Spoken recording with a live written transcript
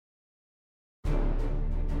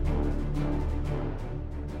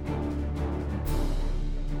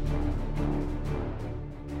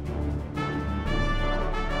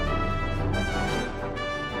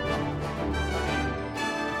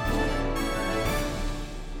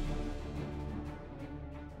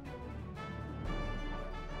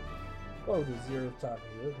Welcome to Zero Talking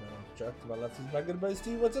Heroes. My name's Chuck. To my left is my good buddy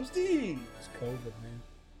Steve. What's up, Steve? It's COVID, man.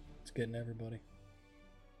 It's getting everybody.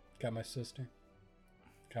 Got my sister.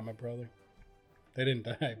 Got my brother. They didn't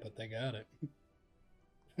die, but they got it.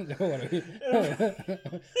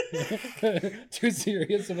 Too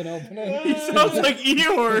serious of an opening. He sounds like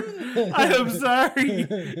Eeyore. I am sorry.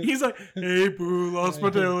 He's like, hey, boo, lost my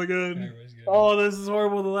tail again. Oh, this is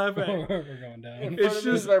horrible to laugh at. We're going down. It's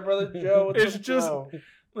just my brother Joe. What's It's up, just, Joe?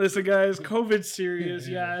 listen, guys, COVID's serious,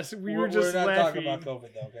 yes. We're just not laughing. talking about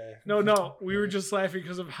COVID, though, okay? No, we were just laughing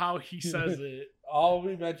because of how he says it. All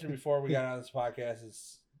we mentioned before we got on this podcast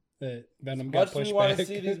is Venom as got much as pushed we want back. to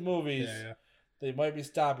see these movies, Yeah. they might be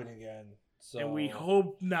stopping again. So, And we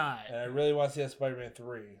hope not. And I really want to see that Spider-Man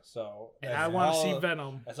 3. So And I want to see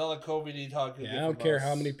Venom. That's all the COVID talk. Yeah, I don't care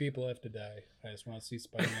how many people have to die. I just want to see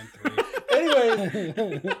Spider-Man 3.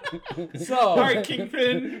 Anyways, so All right,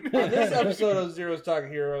 Kingpin. on this episode of Zero's Talking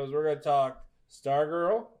Heroes, we're going to talk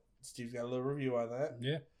Stargirl. Steve's got a little review on that.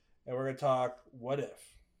 Yeah. And we're going to talk What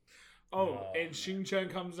If. Oh, and Shang-Chen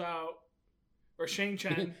comes out. Or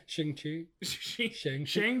Shang-Chen. Shang-Chi. Shang-Chi.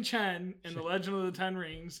 Shang-Chen and the Legend of the Ten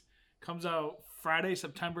Rings comes out Friday,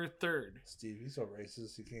 September 3rd. Steve, he's so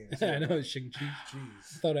racist, he can't say I know, that. Shang-Chi. I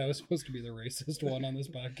Jeez. thought I was supposed to be the racist one on this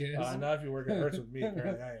podcast. Not if you work at Earth with me,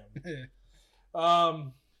 apparently I Yeah.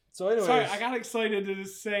 am. So anyways. Sorry, I got excited to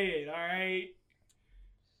just say it, alright?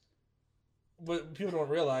 What people don't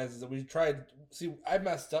realize is that we tried. See, I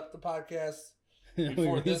messed up the podcast We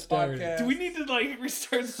before this restarted. podcast. Do we need to,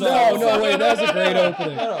 restart So- No, wait, that was a great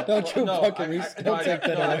opening. No, Don't you no, fucking I restart. got- Don't take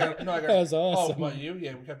that no, I away. got- no, I got- That was Oh, awesome. but you?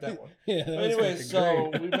 Yeah, we kept that one. Yeah, that But was anyways, so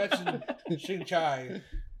fucking we mentioned Shang-Chi,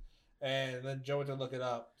 and then Joe went to look it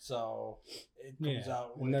up, so it comes Yeah.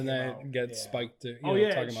 out. when And then it that came out. gets Yeah. spiked to, Oh,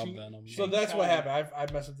 yeah, talking Shang- about Venom. So that's what happened. I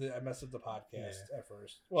messed up the podcast at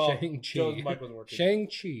first. Well, Joe's mic wasn't working.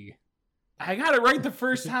 Shang-Chi. I got it right the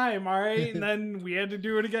first time, alright? And then we had to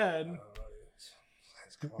do it again.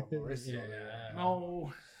 Come on, Mauricio. Yeah.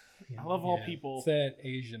 No. I love all people. It's that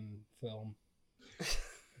Asian film.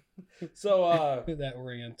 So, That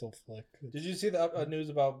Oriental flick. did you see the news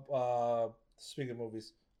about speaking of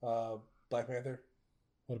movies, Black Panther?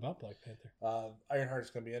 What about Black Panther?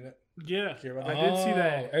 Ironheart's gonna be in it. Yeah, Did you hear about I that? did see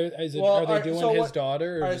that. Are they doing so his what-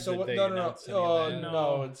 daughter? Or All right, did so what? they No, announce any of that?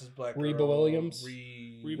 No. it's just Black Reba Girl, Williams?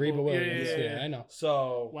 Reba- Reba Williams. yeah, Yeah, I know.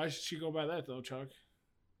 So Why should she go by that, though, Chuck?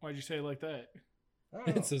 Why'd you say it like that? I don't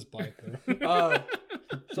know. It's his Black Girl.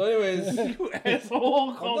 So anyways, You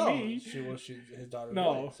asshole, call no, me. she his daughter.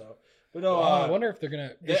 No. Really, so, but no. I wonder if they're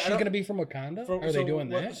gonna. they- Is I she don't- gonna be from Wakanda? Are they so doing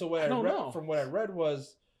what, that? So what I don't read, know. from what I read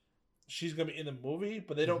was she's gonna be in the movie,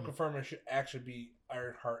 but they don't Mhm. confirm if she actually be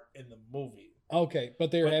Ironheart in the movie. Okay,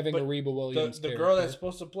 but they're having but a Reba Williams. The girl that's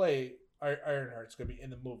supposed to play Ironheart's gonna be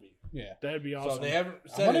in the movie. yeah. That'd be awesome. So they haven't I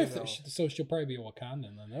said wonder it. if so she'll probably be a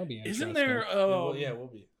Wakandan then. That'll be interesting. Isn't there? Yeah, we'll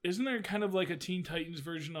be. Isn't there kind of like a Teen Titans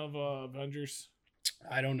version of Avengers?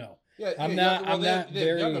 I don't know. Yeah, I'm yeah, not- well, I'm they not have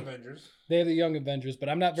Young very- Avengers. They have the Young Avengers, but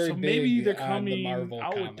I'm not very So big maybe they're on coming the Marvel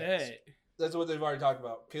out comics. with that. That's what they've already talked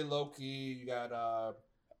about. Kid Loki. You got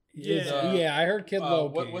Yeah. Yeah, I heard Kid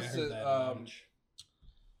Loki. what's I heard the, that a bunch.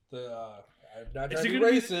 I'm not Is trying it to be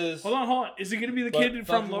gonna be- racist. Hold on. Is it going to be the but kid from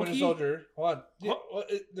Falcon Winter Loki? Soldier. Hold on. Yeah, What?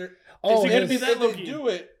 well, Oh, it gonna if be his- that if they Loki? do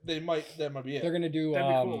it, that might be it. they're gonna do. That'd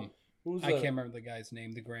be cool. Who's I can't remember the guy's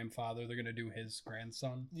name. The grandfather. They're gonna do his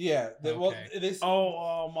grandson. Yeah. Well, Okay. they, Oh,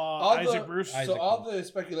 all Isaac the, Bruce. Isaac So all Bruce. the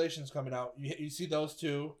speculations coming out. You see those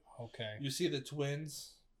two. Okay. You see the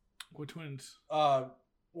twins. What twins?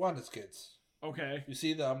 Wanda's kids. Okay. You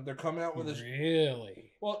see them. They're coming out with a.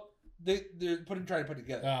 Really? Well, they're trying to put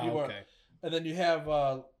together. Oh, People are- okay. and then you have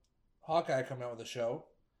Hawkeye coming out with a show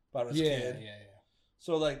about his Yeah, kid. yeah.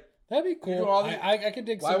 So like, That'd be You cool. do all the- I could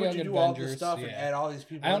dig why some would Young you do all Avengers. this stuff and yeah. add all these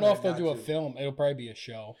people? I don't in know there if they'll not do a to? film. It'll probably be a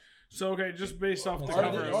show. So, okay, just based off the Or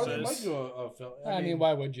cover they- of Or they might this. do a film. I mean,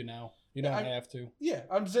 why would you now? You don't I- have to. Yeah,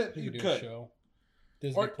 I'm saying You you could do a could. show.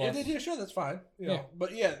 Disney Or Plus. if they do a show, that's fine. You Yeah. know,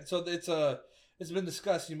 but yeah. So it's been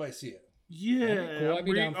discussed. You might see it. Yeah, That'd be cool. I'd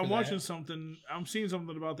be down for I'm that. watching something. I'm seeing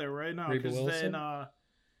something about that right now. Reba Because Wilson? then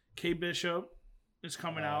K Bishop is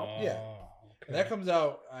coming out. Yeah. Okay. And that comes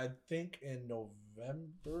out, I think, in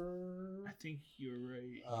November. I think you're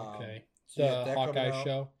right. Okay. So The yeah, that coming Hawkeye out.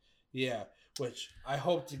 show. Yeah, which I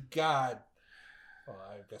hope to God. Well,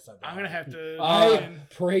 I guess not. I'm gonna have to. I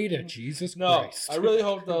pray to Jesus No, Christ. I really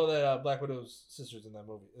hope though that Black Widow's sister's in that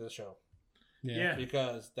movie, in the show, Yeah.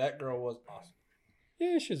 because that girl was awesome.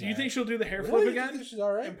 Yeah, she's. Do you think she'll do the hair Really? flip You again think she's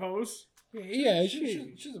all right? and pose? Yeah,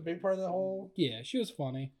 She's a big part of the whole. Yeah, she was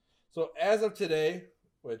funny. So as of today,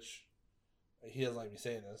 which he doesn't like me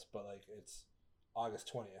saying this, but like it's August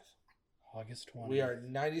 20th. August 20th. We are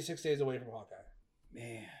 96 days away from Hawkeye.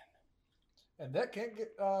 Man. And that can't get...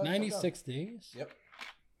 96 days? Yep.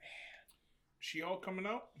 She-Hulk coming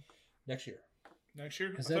out Next year. next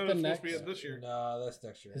year? Is I that thought the it was next- supposed to be this year. No, that's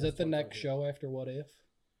next year. Is That's that the next 2022. show after What If?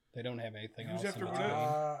 They don't have anything Who's else. after in What If? between.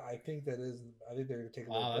 I think that is... I think they're going to take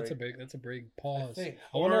a little Wow, break. that's a big pause. think.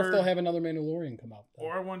 I wonder if Or- they'll have another Mandalorian come out. Though.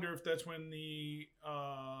 Or I wonder if that's when the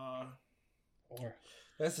Or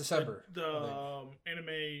That's December. the I think.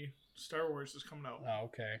 anime Star Wars is coming out. oh,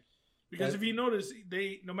 okay. Because That- if you notice,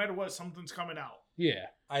 they no matter what, something's coming out. Yeah.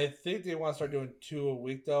 I think they want to start doing 2 a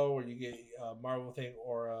week, though, where you get a Marvel thing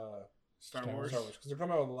or Star Star Wars. Star Wars. Because they're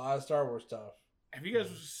coming out with a lot of Star Wars stuff. Have you guys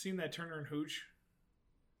seen that Turner and Hooch?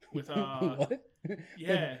 With what?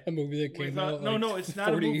 yeah. a movie that came With, out no, like no, it's not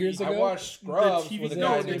a 40 movie. years I ago. watched Scrubs the TV, with a no,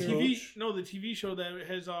 guy the named TV, Hooch. no, the TV show that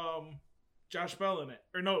has Josh Bell in it,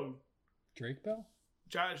 or no, Drake Bell?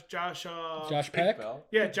 Josh Josh Peck? Bell.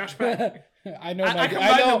 yeah, Josh Peck. I know I my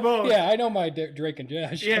combined them both. Yeah, I know my Drake and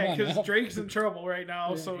Josh. Yeah, Come on because now. Drake's in trouble right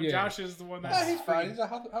now, so Yeah. Josh is the one Nah, that's he's fine. He's on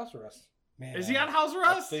house arrest. Man. Is he on house I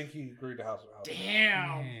arrest? think he agreed to house arrest.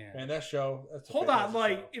 Damn. Man. Man, that show. That's a Hold on, fantastic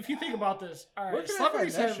like show. if you think about this, all Where right, can I find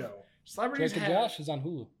celebrities that have show? celebrities Drake and have Josh is on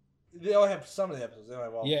Hulu. They only have some of the episodes. They don't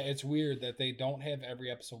have all. Yeah, it's weird that they don't have every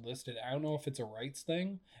episode listed. I don't know if it's a rights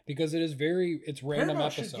thing because it's random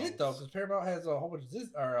Paramount episodes. should get though, because Paramount has a whole bunch of this.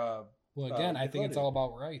 Well, again, I think it's Nickelodeon. all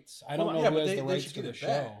about rights. I Hold don't on. know Yeah, who but has they the rights should to get the it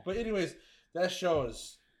back. show. But anyways, that show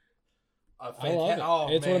is. I love it. Oh,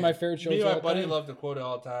 It's one of my favorite shows Me and of my all buddy time. love to quote it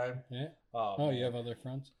all the time. Yeah. Oh, Oh, man. you have other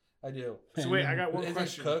friends? I do. So wait, I got one His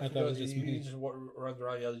name's question. Cook. I thought it was just he me. just runs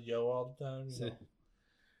around yelling "yo" all the time. So-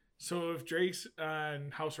 So if Drake's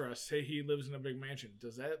on house arrest, say he lives in a big mansion,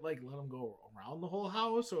 does that like let him go around the whole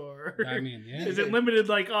house, or I mean, yeah. is it limited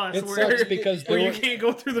like us, It where, sucks because where there you were- can't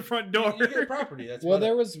go through the front door? You get property. That's well, about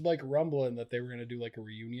there it. was like rumbling that they were going to do like a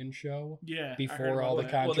reunion show. Yeah, I heard Before about all the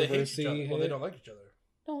that. Well, they hate each controversy other. Well, they hit. don't like each other.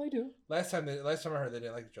 No, they do. Last time I heard, they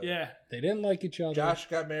didn't like each other. Yeah, They didn't like each other. Josh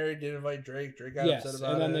got married, didn't invite Drake. Drake got yes, upset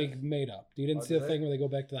about and then it. they made up. You didn't Oh, see the did thing they? where they go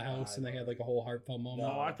back to the house I and they know. had like a whole heartfelt moment.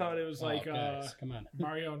 no, I thought it was Oh, like guys, come on.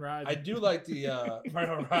 Mario and Rod. I do like the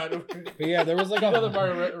Mario Rod. But yeah, there was like You know a the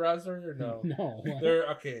Mario Rod story or no? No. They're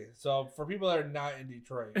okay. So for people that are not in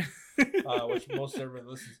Detroit, which most everybody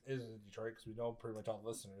listens is in Detroit because we know pretty much all the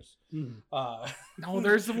listeners. Mhm. no,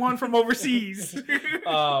 there's the one from overseas.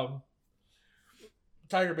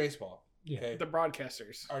 Tiger baseball. Yeah. Okay, The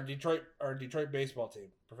broadcasters. our Detroit baseball team,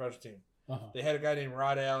 professional team. Uh-huh. They had a guy named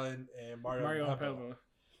Rod Allen and Mario and Peppa, Peppa.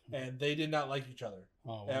 and they did not like each other.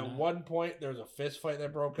 Oh, why At not? one point, there was a fist fight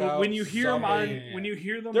that broke But out. when you hear them on, Yeah. when you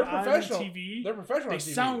hear them They're on professional. TV, They're professional. they on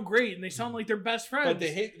TV, sound great and they sound like they're best friends. but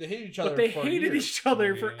they hate each other. But they for hated years. each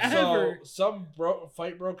other Yeah. forever. So some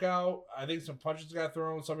fight broke out. I think some punches got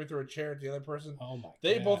thrown. Somebody threw a chair at the other person. Oh my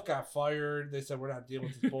They God. both got fired. They said we're not dealing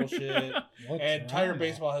with this bullshit. What's And Tiger wrong?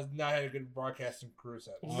 Baseball has not had a good broadcasting crew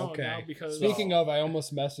since. No, Okay. now because Speaking of, I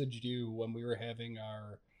almost messaged you when we were having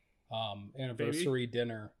our anniversary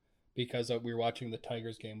dinner because we were watching the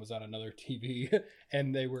Tigers game was on another TV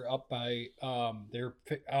and they were up by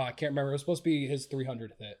I can't remember, it was supposed to be his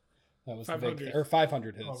 300th hit. That was the big 500th. or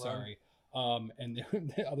 500 hit, Oh, right. sorry. And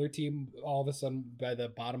the other team all of a sudden by the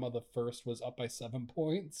bottom of the first was up by 7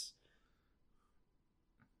 points.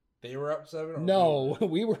 They were up 7. Or No,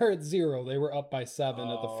 we were at 0. They were up by 7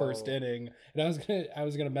 at the first Oh. inning, and I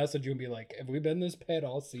was gonna message you and be like, "Have we been this bad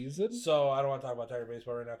all season?" So I don't want to talk about Tiger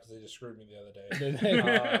Baseball right now because they just screwed me the other day. Did they-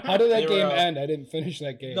 Uh, How did that they were game up- end? I didn't finish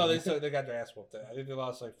that game. No, they got their ass whooped. I think they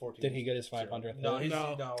lost like 14. Did he get his 500th? No, hit? he's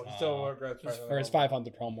No. he still regrets or his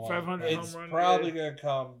 500 home run. 500 It's home run. probably gonna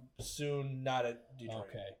come soon. Not at Detroit.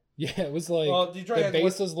 Okay. Yeah, it was like Well, Detroit the has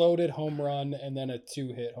bases loaded home run and then a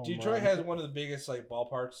 2-hit home Detroit run. has one of the biggest like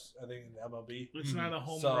ballparks I think in MLB. It's not a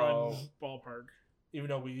home So- run ballpark. Even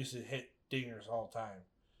though we used to hit dingers all the time.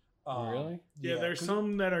 Really? Yeah, there's 'cause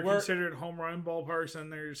some that are we're- considered home run ballparks,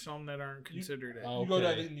 and there's some that aren't considered it. Oh. You go to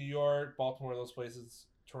I Okay. think New York, Baltimore, those places.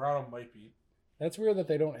 Toronto might be. That's weird that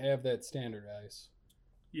they don't have that standard ice.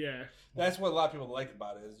 Yeah, That's what a lot of people like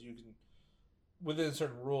about it is you can, within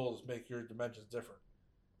certain rules, make your dimensions different.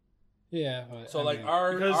 Yeah. but, So I like mean,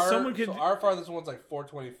 Because someone could- our farthest one's like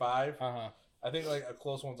 425. uh-huh. I think like a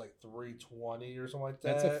close one's like 320 or something like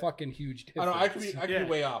that. That's a fucking huge I difference. don't know. I could Yeah. be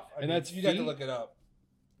way off. And that's you'd have to feet? look it up.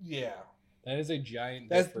 Yeah, That is a giant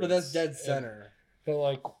but difference. that's dead And- center. But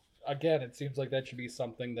like again, it seems like that should be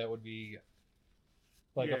something that would be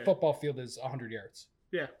like Yeah. a football field is 100 yards.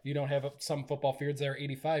 Yeah. You don't have some football fields that are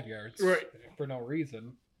 85 yards. Right. For no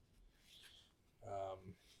reason.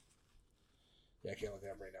 Yeah, I can't look it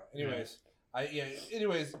up right now.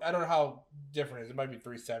 Anyways, I don't know how different it is. It might be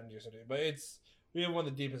 370 or something, but it's We have one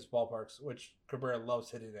of the deepest ballparks, which Cabrera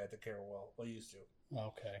loves hitting at the camera well. Well, he used to.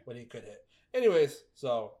 Okay. When he could hit. Anyways,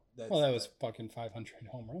 so that was fucking 500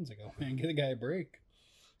 home runs ago, man. Give the guy a break.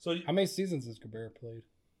 So how many seasons has Cabrera played?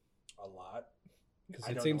 A lot. Because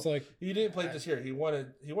it seems like he didn't play this year. He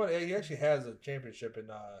won. He actually has a championship in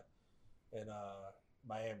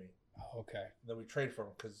Miami. Oh, okay. And then we traded for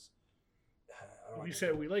him because we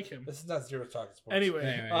said we like him. This is not Zero Talking Sports.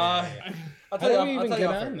 Anyway, I'll tell you. How do we even get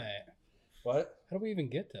on that? What? How do we even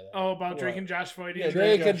get to that? Oh, about Drake and Josh fighting. Yeah,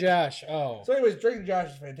 Drake and Josh. Oh. So, anyways, Drake and Josh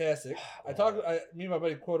is fantastic. Me and my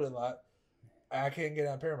buddy quoted a lot. I can't get it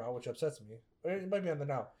on Paramount, which upsets me. It might be on the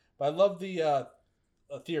Now, but I love the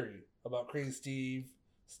theory about Crazy Steve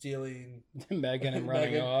stealing Megan and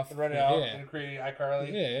running off, and creating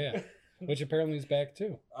iCarly. Yeah. Which apparently is back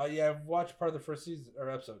too. Yeah, I've watched part of the first season or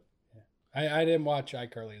episode. Yeah. I didn't watch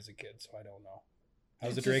iCarly as a kid, so I don't know. I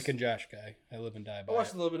was a Drake and Josh guy. I live and die by it. I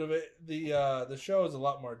watched a little bit of it. The show is a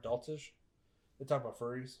lot more adultish. They talk about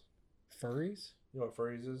furries. Furries? You know what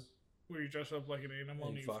furries is? Where you dress up like an animal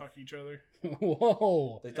and you fuck each other.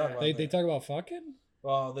 Whoa! They talk about they talk about fucking.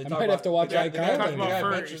 Well, they I talk might about, have to watch iCarly. The guy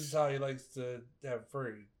mentions how he likes to have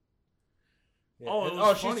furry. Yeah.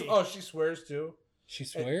 Oh, funny. She swears too. She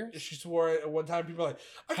swears? She swore at one time. People are like,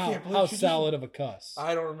 I can't believe how solid of a cuss.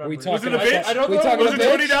 I don't remember. We was it a bitch? I don't know. Was it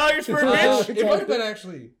 $20 for a bitch? It might have been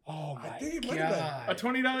actually. Oh my god! I think it might have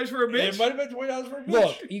been. $20 for a bitch? It might have been $20 for a bitch.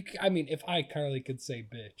 Look, if iCarly could say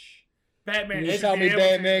bitch, Batman. You tell me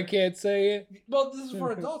Batman can't say it? Well, this is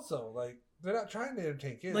for adults though. Like they're not trying to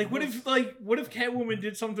entertain kids. Like what if Catwoman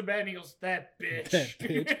did something bad and he goes, that bitch. That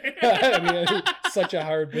bitch. I mean, such a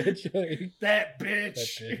hard bitch. That bitch.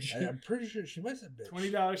 That bitch. I'm pretty sure she might have said bitch.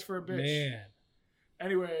 $20 for a bitch. Man.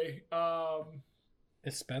 Anyway,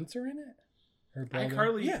 is Spencer in it? Her brother?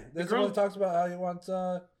 iCarly. Yeah, that's the one that talks about how he wants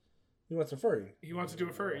a furry. He wants to do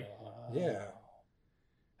a furry. Yeah.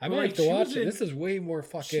 I might have to watch it. This is way more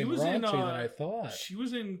fucking raunchy than I thought. She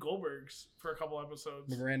was in Goldberg's for a couple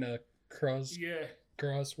episodes. Miranda Cross. Yeah.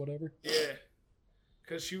 Cross, whatever. Yeah.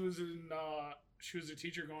 Because she was a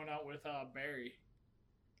teacher going out with Barry.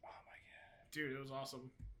 Oh my god. Dude, it was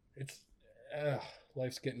awesome. It's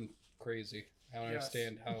life's getting crazy. I don't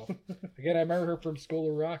understand how. Again, I remember her from School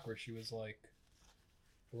of Rock where she was like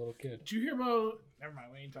a little kid. Did you hear about? Never mind,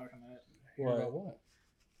 we ain't talking that. Hear about what?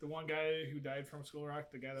 The one guy who died from School of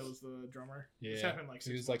Rock, the guy that was the drummer. Yeah, this happened like 6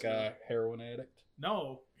 he was months like ago. a heroin addict.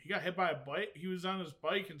 No, he got hit by a bike. He was on his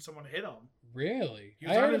bike and someone hit him. Really?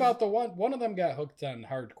 I heard about the one of them got hooked on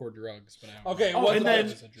hardcore drugs, but I don't okay. know. And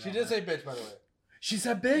then she did say bitch, by the way. She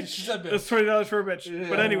said bitch. She said bitch. It's $20 for a bitch. Yeah.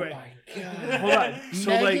 But anyway, oh my god. Hold on. So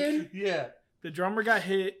Megan? Yeah, the drummer got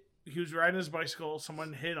hit. He was riding his bicycle.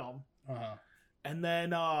 Someone hit him. Uh-huh. And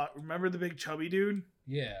then remember the big chubby dude?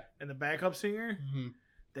 Yeah. And the backup singer? Mm-hmm.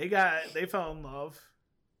 They fell in love.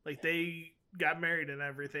 Like they got married and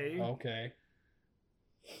everything. Okay.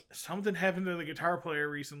 Something happened to the guitar player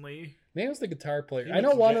recently. Maybe it was the guitar player. I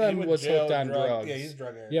know one of them was hooked on drugs. Yeah, he's a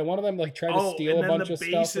drug addict. Yeah, one of them like tried to steal a bunch of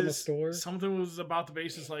stuff in the store. Something was about the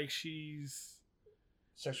basis, like she's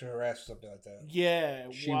sexually harassed or something like that.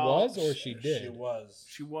 Yeah. She was or she did? She was.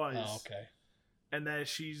 She was. Oh, okay. And then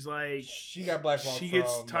she's like, she got blackballed. She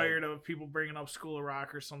gets tired of people bringing up School of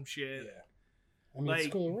Rock or some shit. Yeah. I mean, like,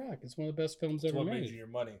 School of Rock. It's one of the best films ever made. What made you your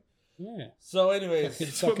money? Yeah. So, anyways,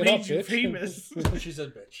 it's what made you famous. She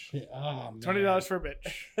said bitch. Yeah. Oh, $20 for a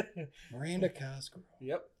bitch. Miranda Cosgrove.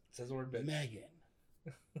 Yep. Says the word bitch. Megan.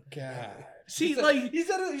 God. See, he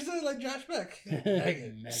said it like Josh Beck.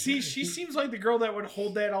 Megan. See, she seems like the girl that would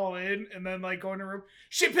hold that all in and then like go in the room.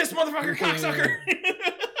 Shit, piss, motherfucker, cocksucker.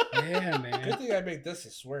 Yeah, man. Good thing I make this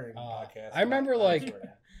a swearing podcast. I remember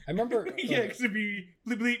yeah, because it'd be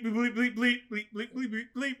bleep bleep bleep bleep bleep bleep bleep bleep bleep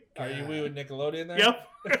bleep. Are you we with Nickelodeon there? Yep.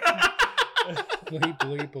 bleep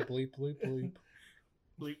bleep bleep bleep bleep.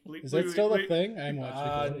 Bleep bleep. Is that still the thing? I'm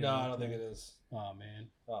watching. No, I don't think it is. Oh man.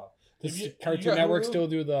 Oh. Does Cartoon Network still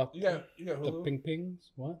do the you got Hulu? The ping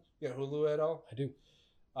pings? What? You got Hulu at all? I do.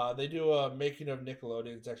 They do a making of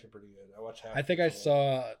Nickelodeon. It's actually pretty good. I watched half. I think I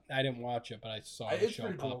saw. I didn't watch it, but I saw the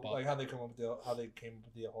show pop up. Like how they came up with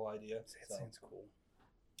the whole idea. That sounds cool.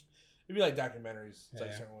 It'd be like documentaries. Yeah.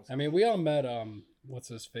 Like certain ones. I mean, we all met what's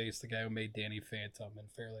his face, the guy who made Danny Phantom in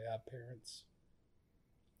Fairly Odd Parents.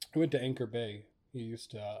 He went to Anchor Bay. He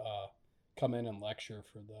used to come in and lecture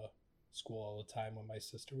for the school all the time when my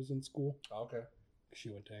sister was in school. Oh, okay. She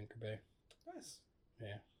went to Anchor Bay. Nice.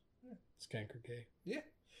 Yeah. Skanker gay. Yeah.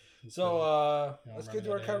 So let's get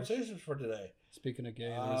to our conversations for today. Speaking of gay,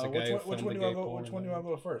 there's a guy which one do you want to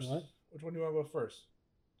go first? What? Which one do you want to go first?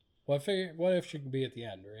 Well, I figure, what if she could be at the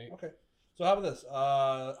end, right? Okay. So how about this?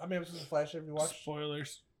 How many episodes of Flash have you watched?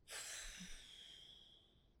 Spoilers.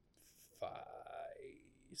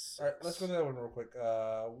 All right, let's go to that one real quick.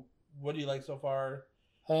 What do you like so far?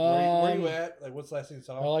 Where you at? Like, what's the last thing you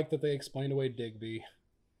saw? I like that they explained away Digby.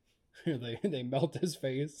 they melt his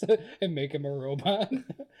face and make him a robot. I'm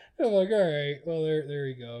like, all right, well there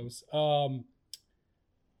he goes. I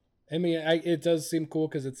mean, it does seem cool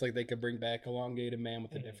because it's like they could bring back Elongated Man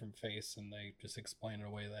with a different face, and they just explain it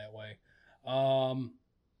away that way.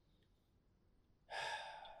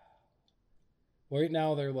 Right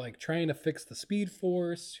now they're like trying to fix the Speed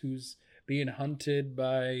Force, who's being hunted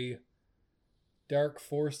by dark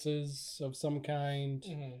forces of some kind.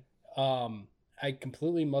 I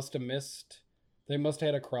completely must have missed. They must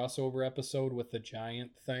have had a crossover episode with the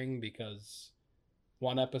giant thing, because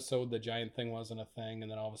one episode the giant thing wasn't a thing,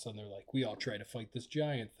 and then all of a sudden they're like, we all try to fight this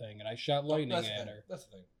giant thing, and I shot lightning at her. That's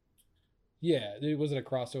the thing. Yeah, it wasn't a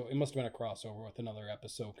crossover. It must have been a crossover with another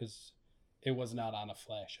episode, because it was not on a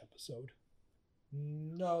Flash episode.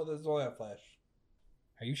 No, there's only a Flash.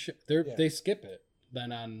 Are you sure? They skip it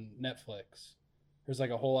then on Netflix. There's like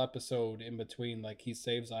a whole episode in between, like he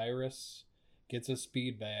saves Iris, gets his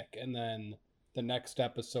speed back, and then the next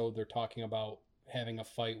episode they're talking about having a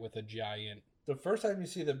fight with a giant. The first time you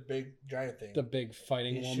see the big giant thing, the big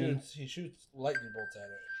fighting woman, he shoots lightning bolts at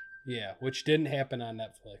it. Yeah, which didn't happen on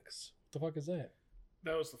Netflix. What the fuck is that?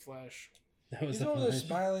 That was the Flash. That was He's over there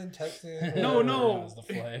smiling, texting. No. That was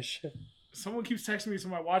the Flash. Someone keeps texting me, so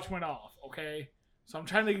my watch went off. Okay, so I'm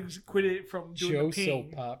trying to quit it from doing Show's the ping.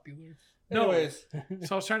 so popular. No, anyways,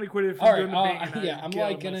 so I was trying to quit it from All doing right, the ping. yeah, I'm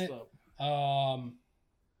liking it.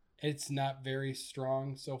 It's not very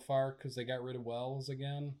strong so far because they got rid of Wells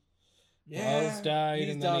again. Yeah, Wells died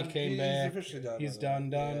and then he came back. He's officially done. He's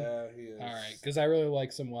done. Yeah, he is. All right, because I really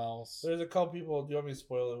like some Wells. There's a couple people. Do you want me to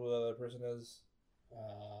spoil who the other person is?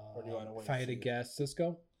 Or do you want to wait? If I had to guess,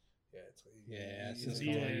 Cisco. Yeah, Cisco.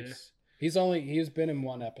 He's been in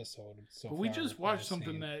one episode. So but we far just that watched I've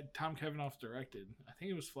something seen. that Tom Cavanaugh directed. I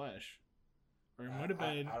think it was Flash, or it might have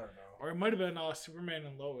been. I don't know. Or it might have been Superman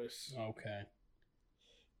and Lois. Okay.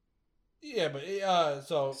 Yeah, but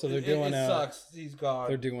so they're doing it sucks. He's gone.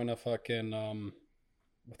 They're doing a fucking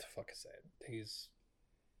what the fuck is that?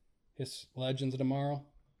 His Legends of Tomorrow.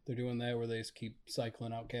 They're doing that where they just keep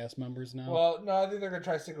cycling out cast members now. Well, no, I think they're gonna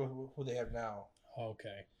try to stick with who they have now.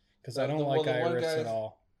 Okay, because I don't like Iris at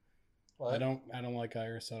all. What? I don't like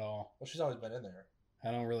Iris at all. Well, she's always been in there.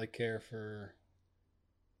 I don't really care for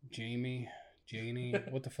Janie.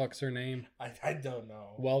 What the fuck's her name? I don't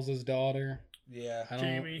know. Wells's daughter. Yeah,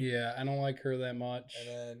 Jamie. Yeah, I don't like her that much. And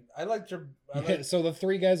then I liked her. So the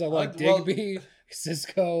three guys I like, Digby,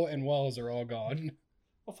 Cisco, and Wells are all gone.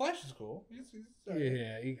 Well, Flash is cool. He's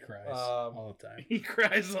Yeah, he cries all the time. He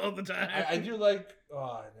cries all the time. I do like.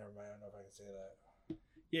 Oh, never mind. I don't know if I can say that.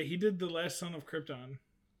 Yeah, he did The Last Son of Krypton.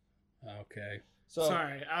 Okay. So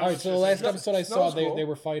sorry. All right. So the last episode I saw, cool. they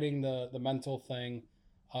were fighting the mental thing.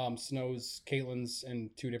 Snow's Caitlin's in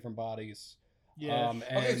two different bodies. Yeah. And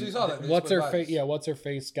okay, so you saw that. What's her face? Yeah. What's her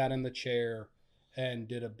face? Got in the chair and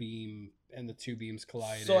did a beam, and the two beams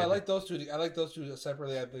collided. So I like those two. I like those two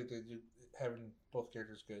separately. I think they do having both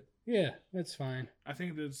characters good. Yeah, that's fine. I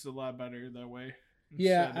think that's a lot better that way.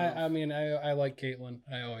 Yeah, I mean, I like Caitlin.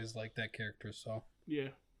 I always like that character, so. Yeah.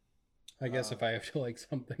 I guess if I have to like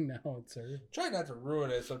something now, it's her. Try not to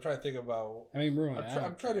ruin it, so I'm trying to think about. I mean, ruin it.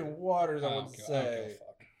 I'm treading waters, I would say.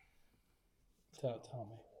 Tell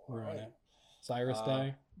me. Ruin it. Cyrus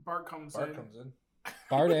Day? Bart comes in.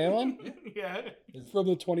 Bart Allen? Yeah. From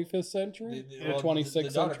the 25th century? The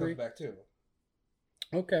 26th daughter century? comes back too.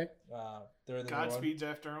 Okay. They're in the Godspeed's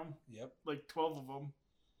after him. Yep. Like 12 of them.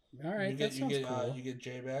 All right, that sounds cool. You get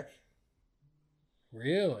Jay back.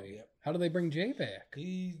 Really? Yep. How do they bring Jay back?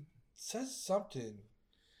 He says something.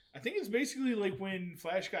 I think it's basically like when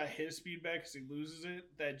Flash got his speed back because he loses it,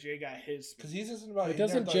 that Jay got his speed. Because he says about. But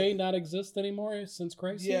doesn't Jay not exist anymore since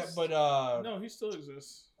Crisis? Yeah, but no, he still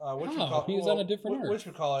exists. He's on a different Earth. Which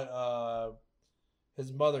we call it?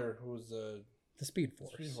 His mother, who's the Speed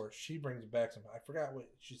Force. She brings back some. I forgot what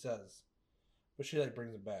she says, but she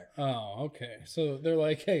brings him back. Oh, okay. So they're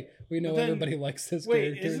like, hey, we know everybody likes this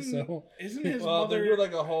character, isn't his well, mother? they do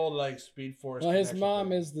like a whole Speed Force. Well, his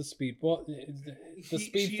mom is the Speed. Well, the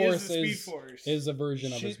Speed Force is a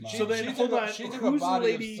version of his mom. So then, hold on. She took a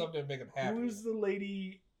body of something to make him happy. Who's the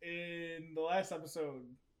lady in the last episode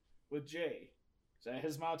with Jay? Is that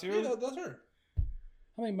his mom too? Yeah, that's her.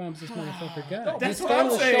 How many moms this motherfucker got? That's He's what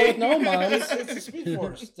I'm saying. With no moms. It's the Speed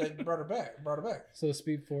Force that brought her back. So the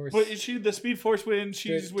Speed Force. But is she the Speed Force when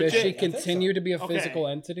she's with Jay? Does she Jay? continue to be a physical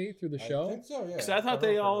entity through the show? I think so, yeah. Because I thought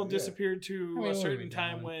they all disappeared to a certain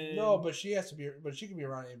time when. No, but she has to be. But she can be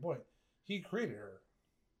around at any point. He created her.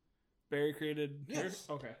 Barry created. Yes.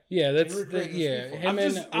 Okay. Yeah, that's They recreated the Speed Force. him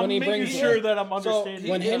and I'm when he making brings sure that I'm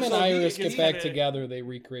understanding. when him and so he Iris gets get back kinda- together, they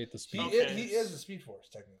recreate the He, Speed. Okay. he is the Speed Force,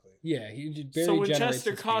 technically. Yeah, he did. Barry So when generates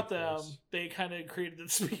Chester the Speed caught them, Force. they kind of created the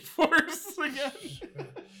Speed Force again.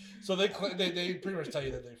 So they pretty much tell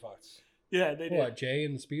you that they fucked. Yeah, they did. What, Jay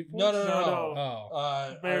and the Speed Force? No. Oh,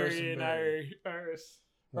 Iris Barry and Barry. Iris.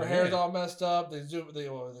 Her Oh, hair's yeah. all messed up. They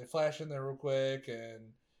flash in there real quick,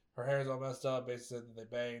 and her hair's all messed up. Basically, said that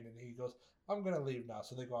they banged, and he goes, "I'm gonna leave now."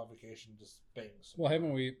 So they go on vacation, just bangs. Well,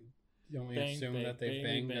 haven't we? Don't we Bang, assume bang, that they bang,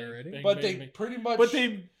 banged bang, already? bang. But they pretty much. But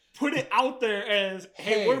they put it out there as,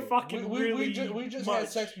 "Hey, we're fucking really we just much." had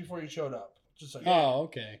sex before you showed up. Just like Oh,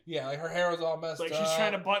 okay. yeah, like her hair was all messed Like up. she's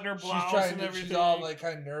trying to button her blouse and everything. She's all like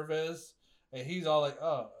kind of nervous, and he's all like,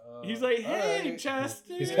 He's like, all "Hey, right."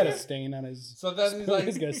 Chester." He's got a stain on his. So then he's like,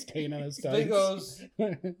 he's got a stain on his he tights. goes,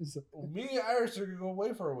 "Me and Iris are gonna go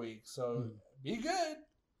away for a week, so be good."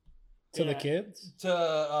 To the Yeah. kids.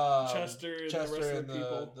 To Chester and the rest of the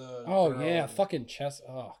people. the Oh girl. yeah, fucking Chess.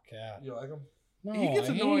 Oh god. You like him? No, He gets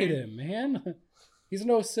I annoying. hate him, man. He's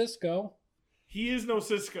no Cisco. He is no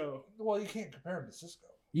Cisco. Well, you can't compare him to Cisco.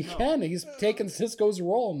 You No. can. He's taken Cisco's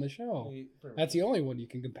role in the show. He pretty That's much- the only one you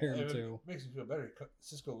can compare him It to. makes me feel better.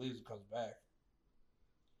 Cisco leaves and comes back.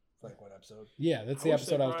 For like one episode. Yeah, that's I the wish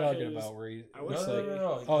episode they I was brought talking his- about where he. I wish it's they- like, No.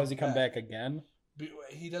 He oh, comes has he come back again?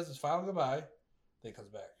 He does his final goodbye. Then he comes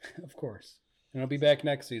back. Of course. And it'll be back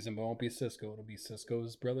next season, but it won't be Cisco. It'll be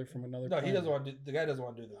Cisco's brother from another. No, he planet. doesn't want to. The guy doesn't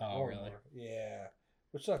want to do the Oh, role really? anymore. Yeah,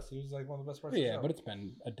 which sucks. He was like one of the best parts. of the Yeah, show. but it's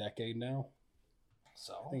been a decade now.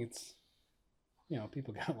 so I think it's,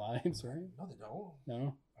 people got lives, right? no, they don't.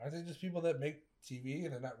 No. Aren't they just people that make TV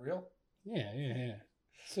and they're not real? Yeah.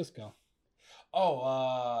 Cisco.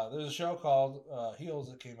 Oh, there's a show called Heels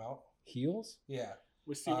that came out. Heels. Yeah,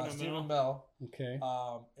 With Stephen Stephen Amell. Bell. Okay.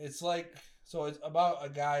 It's like it's about a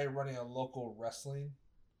guy running a local wrestling.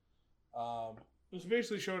 It's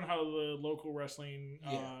basically showing how the local wrestling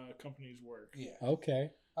Yeah. companies work. Yeah,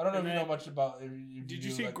 Okay. I don't know And if you know then- much about. If Did do,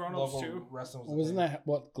 you see like, Grown Ups local too? Wrestling was a Wasn't thing. that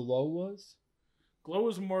what Glow was? Glow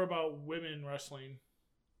is more about women wrestling.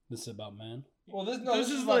 This is about men. Well, this This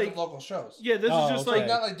is is about like- the local shows. Yeah, this Oh, is just okay. Like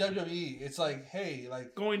not like WWE. It's like hey,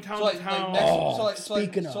 like going town So, like- to like town. next- Oh, so, like- so, like-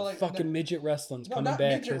 speaking so, of like, fucking midget wrestling's no, coming not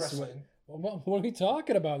back midget this week. wrestling. What are we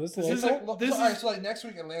talking about? This This is is like, a- Look, this all right, is- so like next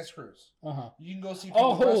week at Lance Cruise, uh-huh. you can go see people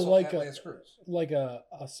Oh, wrestle like at a- Lance Cruise. like a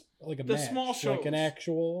The match, small like shows. an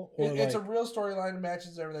actual, or It's a like, real storyline and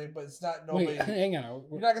matches and everything, but it's not nobody. wait, hang on.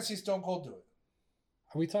 You're not gonna see Stone Cold do it.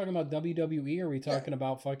 Are we talking about WWE or are we talking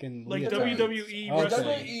about fucking Like leotards? WWE Okay. wrestling.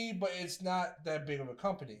 WWE, but it's not that big of a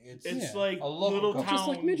company. It's It's Yeah. like A local little company. towns.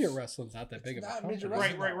 Just like midget wrestling's not that It's big of a not company. midget Right,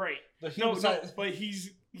 wrestling. right. the No, human no, side- but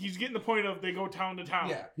he's getting the point of they go town to town.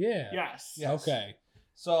 yeah. Yeah. Yes. Yeah. Yes. Okay.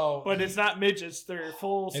 So, But it's not midgets; they're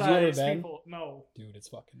full Have you ever size been? people. No, Dude, it's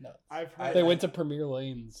fucking nuts. I've I- heard. They went to Premier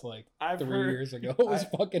Lanes like I've 3 heard. years ago. It was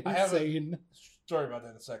fucking I have a- insane. story about that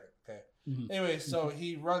in a second. Okay. Mhm. Anyway, so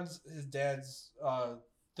he runs his dad's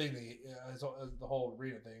thing, the whole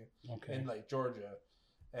arena thing Okay. in like Georgia,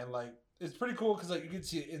 and like it's pretty cool because like you can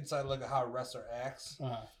see the inside look of how a wrestler acts.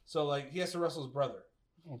 So like he has to wrestle his brother,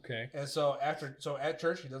 Okay. and so at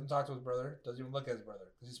church he doesn't talk to his brother, doesn't even look at his brother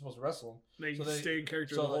because he's supposed to wrestle him. They So they- stay in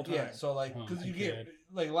character So the whole like, time. yeah, so like Oh because my you get God.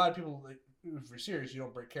 like a lot of people like if you're serious you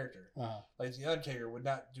don't break character. Uh, Like the Undertaker would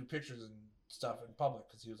not do pictures and stuff in public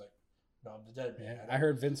because he was like, no, I'm the dead man. yeah. I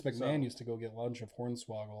heard Vince McMahon So- used to go get lunch of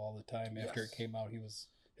Hornswoggle all the time after Yes. it came out. He was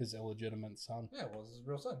his illegitimate son. Yeah, well, it's his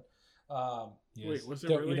real son. Wait, was it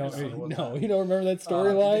Don't- really You don't, his son? It was no, not. you don't remember that He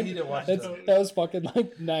storyline? didn't watch That's it. that was fucking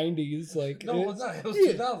like 90s, like No, it was not. It was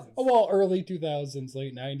yeah. 2000s. Oh, well, early 2000s,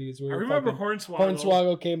 late 90s. We I were remember fucking- Hornswoggle.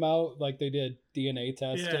 Hornswoggle came out, like they did DNA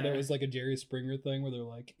test, and Yeah. it was like a Jerry Springer thing where they're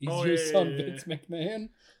like, "He's Oh, your yeah, son, yeah, yeah. Vince McMahon."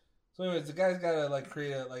 So, anyways, the guy's got to like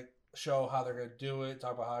create a like show how they're gonna do it,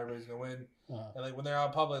 talk about how everybody's gonna win, and like when they're out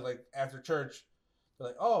in public, like after church, they're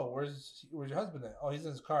like, "Oh, where's your husband at? Oh, he's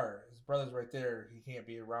in his car. His brother's right there. He can't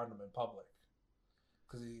be around him in public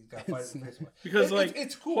because he's got to fight It's in face." Because like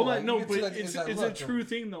it's cool. hold like, on, you no, can but see, like, it's inside a look true of-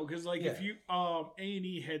 thing though. Because like Yeah. if you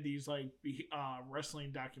A&E had these like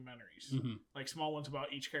wrestling documentaries, Mm-hmm. like small ones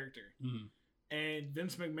about each character. Mm-hmm. And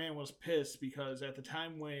Vince McMahon was pissed because at the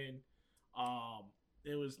time when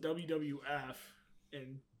it was WWF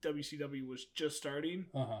and WCW was just starting,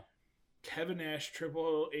 Uh-huh. Kevin Nash,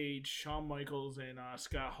 Triple H, Shawn Michaels, and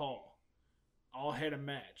Scott Hall all had a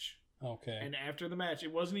match. Okay. And after the match,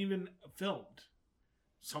 it wasn't even filmed.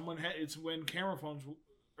 It's when camera phones,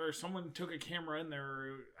 or someone took a camera in there.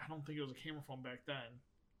 Or I don't think it was a camera phone back then.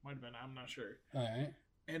 Might have been. I'm not sure. All right.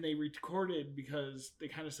 and they recorded because they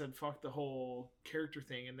kind of said fuck the whole character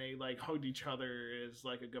thing, and they like hugged each other as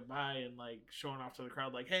like a goodbye and like showing off to the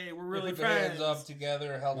crowd like, hey, we're really They put friends. their hands up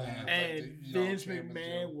together, held hands. And Vince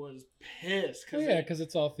McMahon was pissed. Because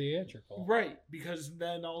it's all theatrical. Right, because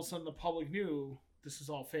then all of a sudden the public knew this is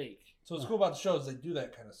all fake. So what's cool about the show is they do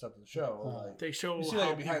that kind of stuff in the show. Like, They show you see how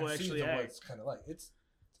like behind people the scenes actually of what act. it's kind of like. It's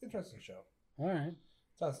an interesting show. All right.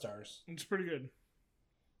 It's on Stars. It's pretty good.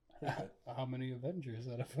 How many Avengers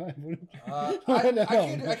out of 5?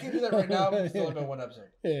 I can't do that right now because it's only been one episode.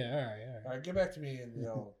 Yeah, all right. All right, get back to me in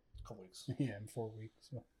a couple weeks. Yeah, in 4 weeks.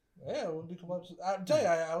 So. Yeah, we'll do a couple episodes. I'll tell you,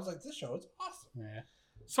 I was like, this show is awesome. Yeah.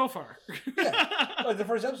 So far. Yeah, like the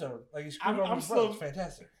first episode, like he screwed over his brother. It's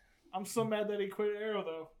fantastic. I'm so mad that he quit Arrow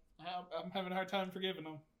though. I'm having a hard time forgiving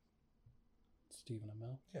him. Stephen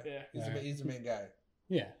Amell. Yeah. He's the main guy.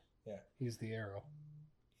 Yeah. Yeah. He's the Arrow.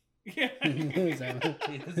 Yeah. Is that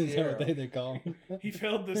what they call him? He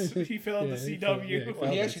failed the CW.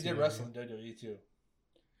 Well, he actually did wrestle in WWE too.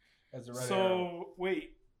 As a Red Arrow.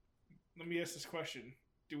 Wait, let me ask this question: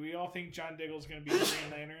 do we all think John Diggle's going to be the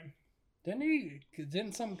Green Lantern?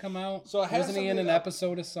 Didn't something come out? So wasn't he in an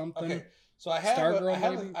episode of something? Okay, so I have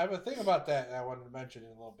Stargirl, I have a thing about that I wanted to mention in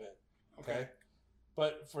a little bit. Okay,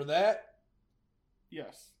 but for that,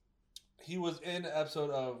 yes, he was in an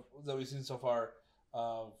episode of that we've seen so far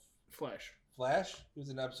of Flash. He was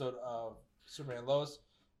in an episode of Superman and Lois.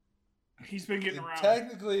 He's been getting around.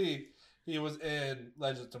 Technically, he was in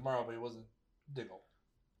Legends of Tomorrow, but he wasn't Diggle.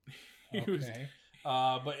 But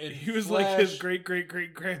he was Flash, like his great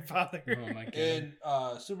grandfather. Oh my god! In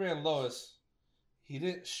Superman and Lois, he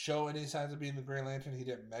didn't show any signs of being the Green Lantern. He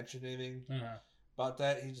didn't mention anything about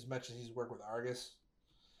that. He just mentioned he's worked with Argus.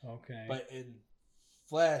 Okay. But in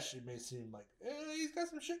Flash, it may seem like he's got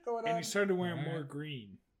some shit going on. And he started wearing more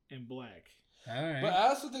green and black. All right. But I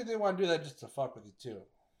also think they want to do that just to fuck with you too.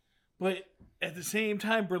 But at the same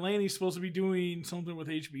time, Berlanti's supposed to be doing something with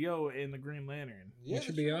HBO in the Green Lantern. Yeah, which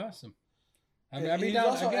should be awesome. I mean, mean,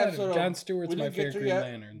 John Stewart's my favorite Green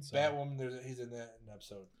Lantern. So. Batwoman, he's in that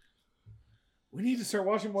episode. We need to start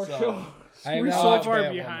watching more shows. We're so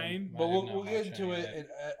far behind. But we'll get into it. And,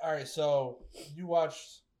 all right, so you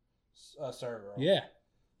watched Stargirl. Yeah.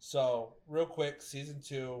 So, real quick, season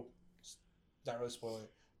 2, not really spoiling,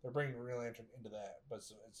 they're bringing Green Lantern into that, but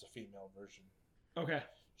it's a female version. Okay.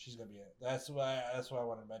 She's going to be in it. That's why I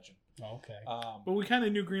wanted to mention. Okay. But we kind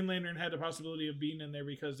of knew Green Lantern had the possibility of being in there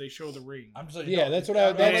because they show the ring. I'm just that's what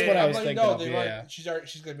I was thinking of. Yeah. She's going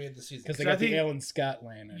to be in the season. Because they got the Alan Scott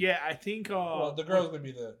Lantern. Yeah, I think... well, the girl's going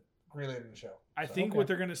to be the Green Lantern show. I think what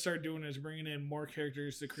they're going to start doing is bringing in more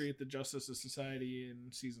characters to create the Justice of Society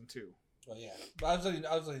in season 2. Well, yeah. But I was letting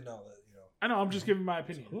you know that, I know, I'm just giving my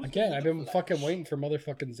opinion. Again, I've been fucking waiting for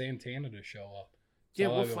motherfucking Zatanna to show up. Yeah,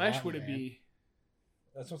 what Flash would it be?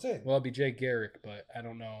 That's what I'm saying. Well, it'd be Jay Garrick, but I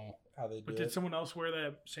don't know how they do it. But did someone else wear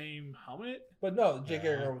that same helmet? But no, Jay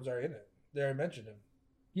Garrick was already in it. They already mentioned him.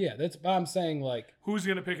 Yeah, I'm saying, like... Who's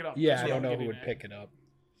going to pick it up? Yeah, I don't know who would pick it up.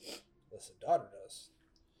 Listen, daughter does.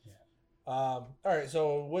 Yeah. All right,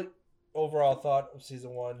 so what overall thought of season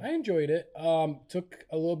 1? I enjoyed it. Took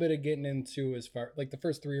a little bit of getting into as far... Like, the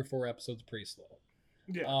first 3 or 4 episodes pretty slow.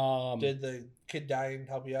 Yeah. Did the kid dying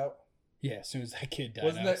help you out? Yeah, as soon as that kid died.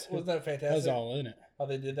 Wasn't that fantastic? That was all in it. How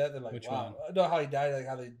they did that? They're like, which wow. one? No, how he died, like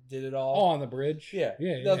how they did it all. Oh, on the bridge? Yeah.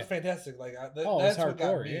 That was fantastic. Like, that's what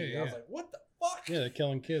got me. I was like, what the fuck? Yeah, they're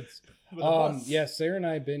killing kids. Yeah, Sarah and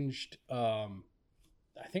I binged, I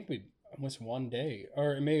think we almost one day,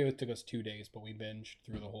 or maybe it took us 2 days, but we binged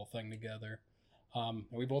through the whole thing together. And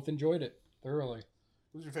we both enjoyed it thoroughly.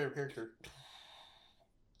 Who's your favorite character?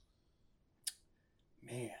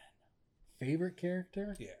 Man. Favorite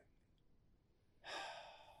character? Yeah.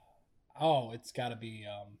 Oh, it's got to be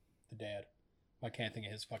the dad. I can't think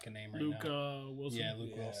of his fucking name right now. Luke Wilson. Yeah,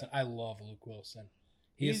 Luke Wilson. I love Luke Wilson.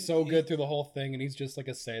 He's so good through the whole thing, and he's just like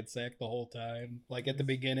a sad sack the whole time. Like at the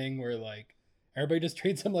beginning, where like everybody just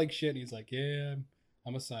treats him like shit. And he's like, "Yeah,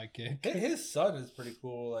 I'm a sidekick." His son is pretty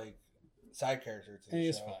cool, like side character to the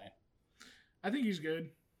He's show. fine. I think he's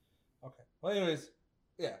good. Okay. Well, anyways,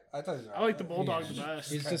 yeah, I thought he was I like the bulldog the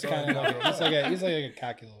best. He's just kind of like he's like a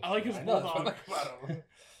cocky little. I like his bulldog.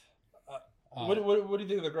 What do you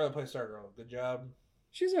think of the girl that plays Stargirl? Good job.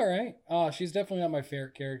 She's all right. She's definitely not my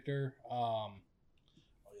favorite character. Oh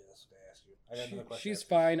yeah, that's what I asked you. I got another question. She's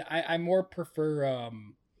fine. I more prefer.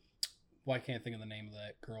 Well, I can't think of the name of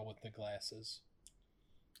that girl with the glasses.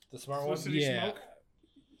 The smart one. Yeah. Smoke?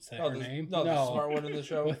 Is that her name? No, the smart one in the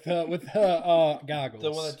show with goggles.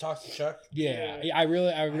 The one that talks to Chuck. Yeah, I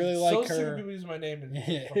really like her. So sick of people using my name in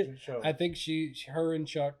the fucking show. I think her and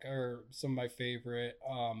Chuck are some of my favorite.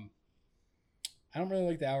 I don't really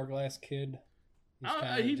like the Hourglass Kid. He's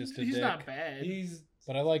kind of just a he's dick. not bad.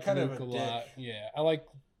 But I like kind of Luke a a lot. dick. Yeah, I like.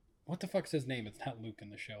 What the fuck's his name? It's not Luke in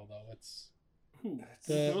the show though. It's Who?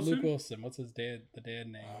 Luke Wilson. What's his dad? The dad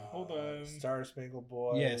name? Hold on. Star Spangled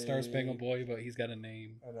Boy. Yeah, Star Spangled Boy, but he's got a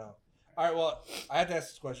name. I know. All right, well, I had to ask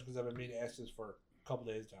this question because I've been meaning to ask this for a couple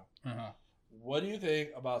days now. What do you think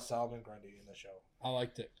about Solomon Grundy in the show? I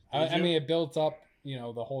liked it. Did I you? mean, it built up. You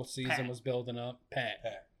know, the whole season Pat. was building up.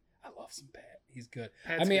 Pat. I love some Pat. He's good.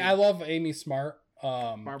 Pat's I mean, good. I love Amy Smart.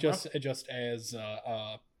 Barbara? Just as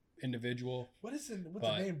individual. What's the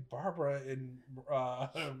But- name? Barbara in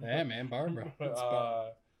Yeah, man, Barbara. It's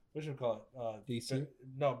what should we call it? DC?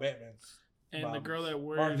 No, Batman's. And the Mom's. girl that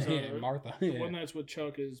Martha. wears Yeah, Martha. the Yeah. one that's with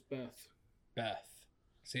Chuck is Beth. Beth.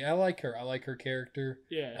 See, I like her. I like her character.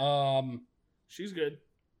 Yeah, Um, she's good.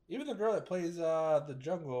 Even the girl that plays the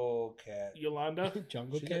Jungle Cat. Yolanda.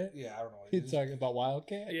 Jungle She Cat. yeah, I don't know. You're talking about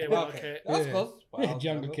Wildcat. Yeah, Wildcat. Wildcat. That's Yeah. close. Wild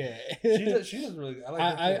Jungle Cat. She does really good. I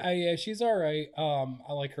like her too. Yeah, she's all right.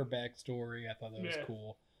 I like her backstory. I thought that was Yeah.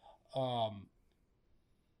 cool.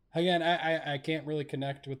 Again, I can't really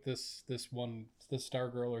connect with this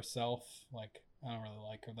Stargirl herself. Like, I don't really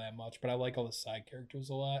like her that much, but I like all the side characters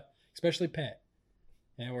a lot, especially Pat.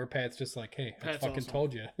 And where Pat's just like, hey, I Pat's fucking awesome.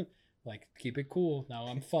 told you, like, keep it cool. Now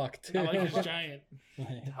I'm fucked. I like his giant.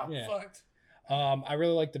 I'm yeah. fucked. I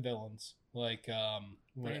really like the villains. Like,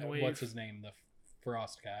 Brainwave. what's his name? The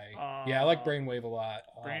Frost guy. Yeah, I like Brainwave a lot.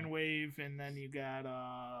 Brainwave, and then you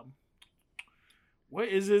got what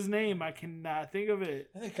is his name? I cannot think of it.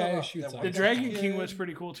 I think Guy who that shoots one The eyes. Dragon kid. King was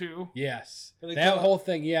pretty cool too. Yes, But they that call it- whole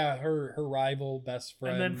thing. Yeah, her rival best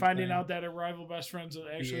friend, And then finding thing. out that her rival best friend's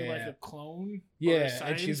actually like Yeah. a clone. or a Yeah,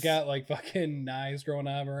 and she's science- got like fucking knives growing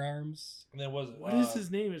out of her arms. And then was it? What is his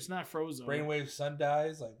name? It's not Frozen. Brainwave's son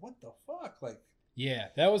dies. Like, what the fuck? Like, Yeah,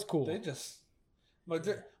 that was cool. they just. Like,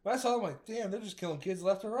 when I saw them, like, damn, they're just killing kids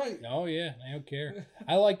left and right. Oh yeah, I don't care.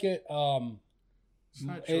 I like it. It's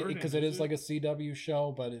not Jordan, Because it is like a CW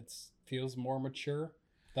show, but it feels more mature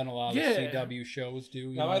than a lot Yeah. of CW shows do.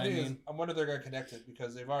 You Now, know my what I thing is, mean? I wonder if they're going to connect it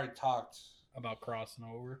because they've already talked. About crossing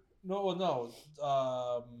over. No,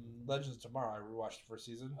 Legends of Tomorrow. I rewatched the first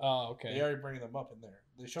season. Oh, okay. They already bringing them up in there.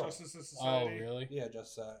 They show. 'em. Justice and Oh, Society. really? Yeah,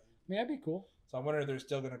 just I mean, that'd be cool. So I wonder if they're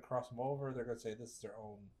still going to cross them over. They're going to say this is their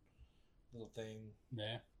own little thing.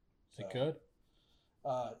 Yeah, they So, could.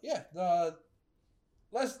 Yeah.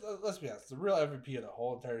 Let's be honest. The real MVP of the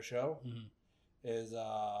whole entire show Mhm. is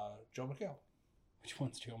Joe McHale, Which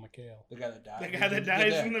one's Joe McHale? the guy that died. The guy that The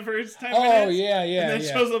dies dad. in the first 10 Oh minutes. yeah, And yeah, then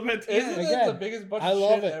yeah. shows up at the Isn't end. that Again, the biggest bunch I of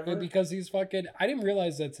love shit it ever? because he's fucking. I didn't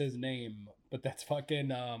realize that's his name, but that's fucking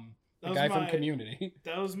the was guy from my- Community.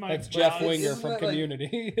 That was my That's Jeff brother's- Winger Isn't from that like-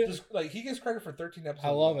 Community. Just like he gets credit for 13 episodes. I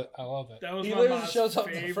love it. I love it. That was He my literally mom's shows up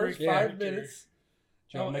in the favorite first 5 character. minutes.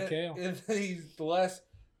 Joe and- McHale. And then he's the last.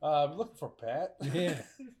 I'm looking for Pat. Yeah.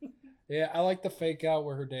 Yeah, I like the fake out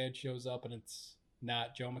where her dad shows up and it's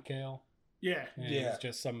not Joe McHale. Yeah. And Yeah. He's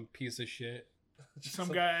just some piece of shit. Some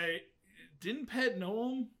guy. Didn't Pat know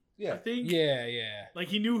him? I Yeah. think. Yeah, yeah. Like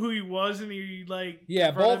he knew who he was and he like. Yeah,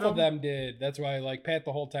 confronted both of him. them did. That's why, like, Pat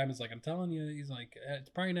the whole time is like, I'm telling you, he's like, it's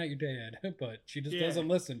probably not your dad. But she just Yeah. doesn't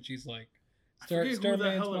listen. She's like, I forget who the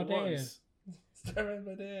Starman's hell my it dad. was. Starman,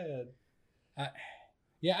 my dad.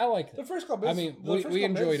 Yeah, I liked The it. first couple I minutes. mean, the we first couple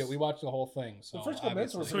enjoyed minutes- it. We watched the whole thing. So The first couple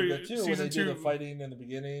minutes were obviously. pretty good too. When season they do the 2 fighting in the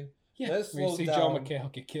beginning. Yeah, that where you slows see down. Joe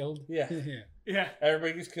McHale get killed. Yeah. Yeah. Yeah.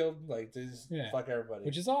 Everybody gets killed. Like they just Yeah. fuck everybody.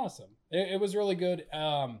 Which is awesome. It was really good.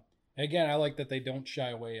 Again, I like that they don't shy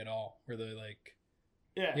away at all. Where they're like,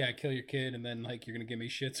 Yeah. yeah, kill your kid, and then like you're gonna give me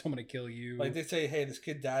shit, so I'm gonna kill you. like they say, hey, this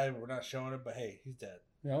kid died. We're not showing it, but hey, he's dead.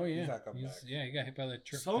 oh yeah, he's not coming back. yeah, he got hit by that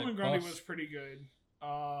truck. Solomon Grundy was pretty good.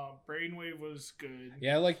 Brainwave was good.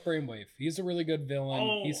 Yeah, I like Brainwave. He's a really good villain.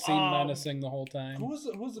 Oh, He seemed menacing the whole time. Who was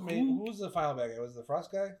the main? Who was the final bad guy? Was it the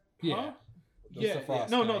Frost guy? Yeah. Huh? It was Yeah. the Frost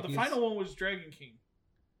No, guy. no. The He's- final one was Dragon King.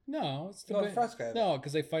 No, it's the No, the Frost guy. No,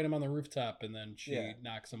 because they fight him on the rooftop, and then she Yeah.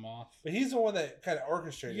 knocks him off. But he's the one that kind of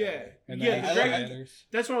orchestrated. Yeah. it. And Yeah, then the he Dragon- shatters.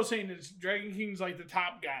 That's what I was saying. Is Dragon King's like the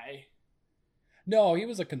top guy? No, he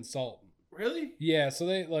was a consultant. Really? Yeah, so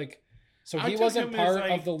they like, so I he took wasn't him as, part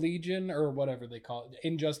like- of the Legion or whatever they call it,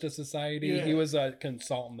 Injustice Society. Yeah. He was a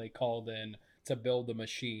consultant they called in to build the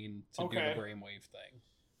machine to do Okay. the brainwave thing.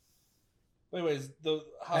 Anyways,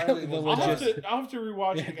 how The everything was I'll have to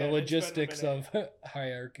rewatch it Yeah, again. the It's logistics been a minute. of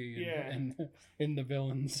hierarchy and in the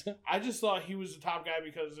villains. I just thought he was the top guy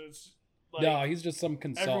because it's like No, he's just some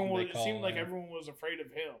everyone. consultant. Was, They it call seemed like in. everyone was afraid of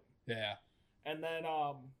him. Yeah. And then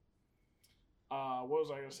what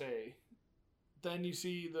was I gonna say? Then you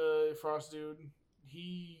see the Frost dude.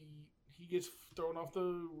 He he gets thrown off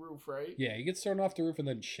the roof, right? Yeah, he gets thrown off the roof and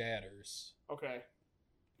then shatters. Okay.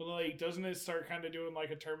 But like, doesn't it start kind of doing like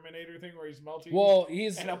a Terminator thing where he's melting? Well,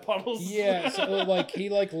 he's and a puddles. Yeah, so like he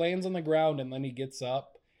like lands on the ground and then he gets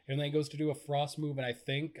up and then he goes to do a frost move and I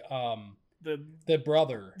think the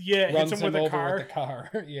brother runs hits him him with over with the car.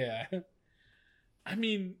 Yeah. I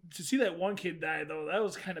mean, to see that one kid die though, that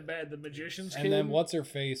was kind of bad. The magician's kid. And then what's her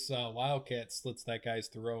face? Wildcat slits that guy's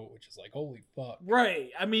throat, which is like, holy fuck. Right.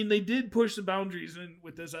 I mean, they did push the boundaries in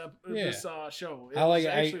with this show. It was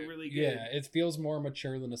actually really good. Yeah, it feels more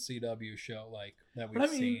mature than a CW show like that we've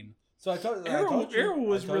seen. So I told Arrow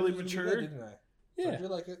was really mature. Good, didn't I? Yeah. Did you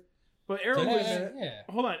like it? But Arrow was. Yeah.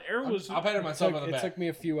 Hold on, Arrow was. I'm patting myself on the It back. took me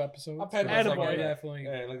a few episodes. I'm patting myself on the back. Definitely.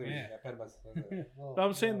 Yeah, look at me. Yeah. I patted myself on the back. But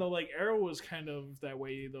I'm saying though, like Arrow was kind of that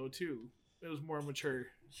way though too. It was more mature.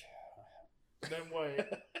 Then what?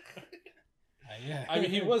 Yeah. I mean,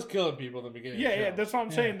 he was killing people in the beginning. Yeah, that's what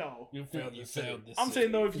I'm saying though. You failed You the city. failed the I'm saying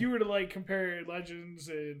city. though, if you were to like compare Legends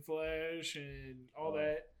and Flash and all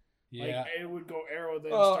that, Yeah. like it would go Arrow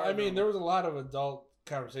then. Well, Stargirl. I mean, there was a lot of adult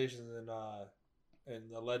conversations in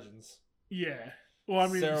the Legends. Yeah. Well, I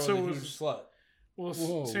mean, Sarah so was a was huge slut. well,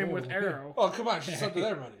 Whoa, same whoa. with Arrow. Oh, come on, she slept with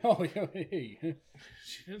everybody. Oh, hey.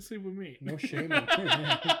 She didn't sleep with me. No shame. No shame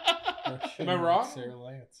Am I wrong? Sarah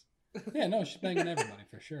Lance. Yeah, no, she's banging everybody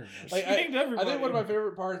for sure. Like, She named I everybody. think one of my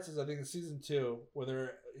favorite parts is in season 2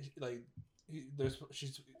 where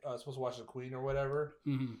she's supposed to watch the Queen or whatever,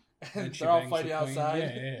 Mhm. and she they're all bangs fighting the queen.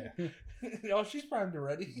 outside. Yeah, Oh, she's primed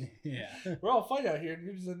already. yeah. We're all fighting out here, and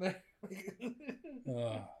you're just in there.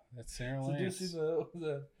 That's Sarah Lance. Seducing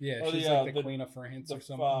the Yeah, Oh, she's the, like the Queen of France or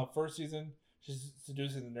something. first season, she's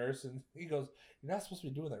seducing the nurse, and he goes, "You're not supposed to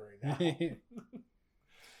be doing that right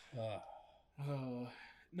now."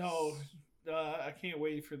 No, I can't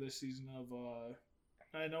wait for this season of.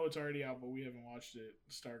 I know it's already out, but we haven't watched it.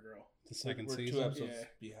 Stargirl. The second We're 2 season. episodes Yeah.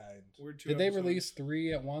 behind. We're 2 Did they episodes. release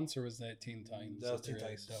 3 at once, or was that Teen Titans? That was that they Teen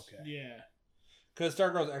released? Titans. Okay. Yeah. Because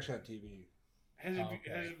Stargirl's actually on TV. Has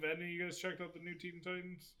Okay. any of you guys checked out the new Teen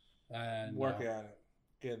Titans? And Working on it.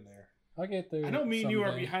 Getting there. I'll get there. I know me and you are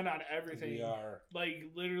someday. behind on everything. We are.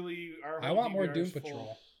 Like literally, our. I whole want more DVR Doom is full.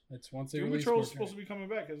 Patrol. It's once they Doom release Patrol more is supposed to be coming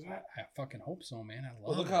back, isn't it? I fucking hope so, man. I love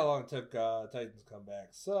Well, look it. how long it took Titans to come back.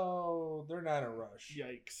 So they're not in a rush.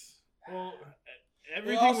 Yikes! Well, They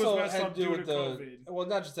everything was also messed had up to do due to with COVID. Well,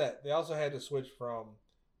 not just that. They also had to switch from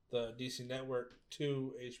the DC Network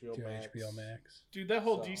to HBO To Max. HBO Max. Dude, that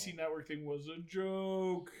whole So- DC network thing was a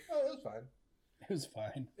joke. Oh, it was fine. It was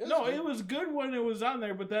fine. No, good. it was good when it was on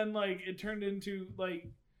there, but then like it turned into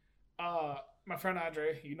like my friend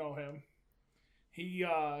Andre, you know him.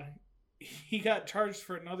 He got charged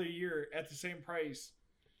for another year at the same price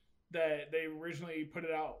that they originally put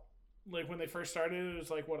it out. Like when they first started, it was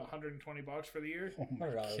like what $120 for the year. Oh my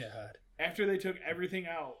 $100. god. After they took everything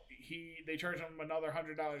out, they charged him another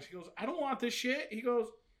 $100. He goes, "I don't want this shit." He goes,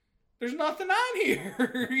 "There's nothing on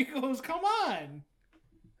here." He goes, "Come on."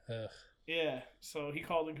 Ugh. Yeah, so he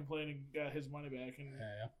called and complained and got his money back, and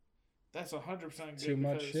Yeah. that's 100% good. Too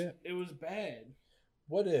much because shit. It was bad.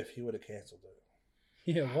 What if he would have canceled it?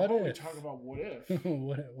 Yeah. How What about we if? talk about what if?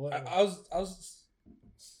 what? I was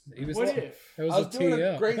He was. What It if? was I was a doing tee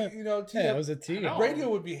a up. great, tee Yeah, it up. was a tee know. up. Radio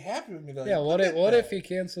would be happy with me. Though. Yeah. What if he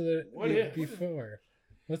canceled it What if? before?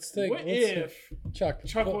 Let's think. What let's if Chuck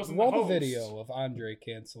wasn't the roll the host? video of Andre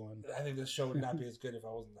canceling? I think this show would not be as good if I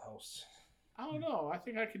wasn't the host. I don't know. I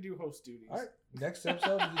think I could do host duties. All right, next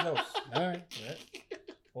episode, you host. All right. All right.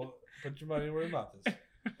 Well, put your money where your mouth is.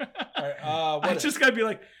 All right. What I if? just gotta be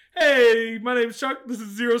like, "Hey, my name's Chuck. This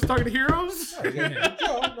is Zeros Talking to Heroes." Oh, you got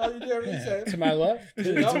Joe. No, you did everything Yeah. the To my left.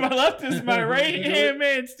 No. To my left is my right Do it. hand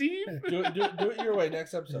man, Steve. same. Do it your way.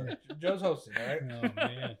 Next episode. Joe's hosting. All right. Oh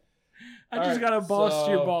man. I All just right, gotta bust so-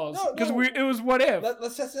 your balls No, because no. it was what if.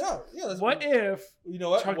 Let's test it out. Yeah. Let's, What if? You know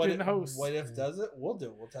what? Chuck What didn't if, host? What if does it? We'll do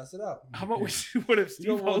it. We'll test it out. How about we do what if You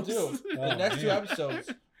know Steve what we'll hosts? do? Oh, The next two man.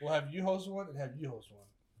 episodes, we'll have you host one and have you host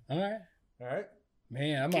one. All right. All right.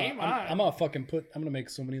 Man, Game on. I'm gonna fucking I'm gonna make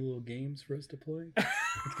so many little games for us to play.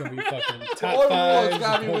 It's gonna be fucking Well, top five. it's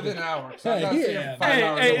gotta be within an hour. So I'm not Yeah. saying 5 Hey,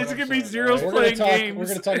 hours hey, on it's one gonna be episode, zeros all We're right? gonna playing talk. games. We're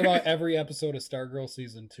gonna talk about every episode of Stargirl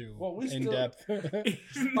season 2 Well, we in still- depth.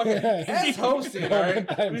 Okay, as hosting, all right.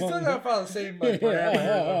 We still Moment. gotta follow the same like, Yeah, parameters of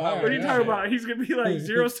yeah, how yeah. What are you we talking do it. about? He's gonna be like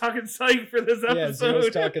Zeros talking psych for this Yeah, episode. Zero's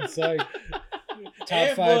talking psych. Top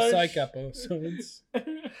Ambush. 5 psych episodes. All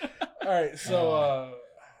right, so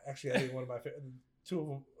actually, I think one of my two of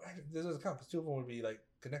them. This doesn't count because two of them would be like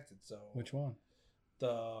connected. So Which one?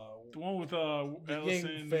 The one with the Allison.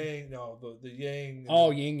 Yang Fang. No, the Yang.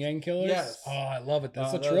 Oh, Yin Yang Killers. Yes. Oh, I love it.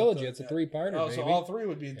 That's a That's trilogy. the- It's a 3-parter. Oh, baby. so all three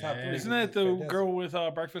would be in top Yeah. three. Isn't that the Fantastic. girl with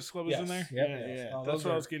Breakfast Club is in there? Yes. Yep. Yeah, Yes. yeah. Oh, That's those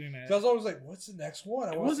what I are- was getting at. So I was always like, "What's the next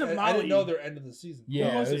one?" I wasn't I didn't know Molly. their end of the season.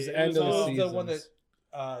 Yeah, was it was it? the It end was, of the So season. the one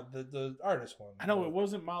that the artist one. I know it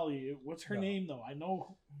wasn't Molly. What's her No. name though? I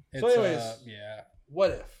know. So anyways- yeah,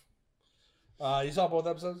 What if? You saw both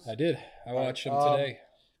episodes. I did. I watched them Um, today,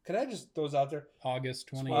 Can I just throw those out there? August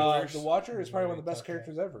 20th. Spoilers. The Watcher is probably one of the best Okay.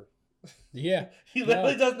 characters ever. Yeah, He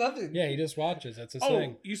literally does nothing. yeah, he just watches. That's his Oh,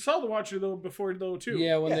 thing. you saw the Watcher though before though too.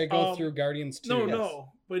 Yeah, when Yeah, they go um, through Guardians 2. No, Yes.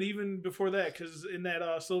 no. But even before that, because in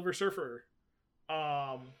that Silver Surfer,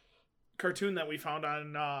 cartoon that we found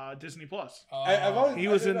on Disney Plus. I've always He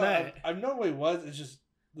was I don't in know, that. I've known what he was. It's just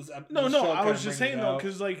this. No, this no. show I kinda was just brings saying it though, out.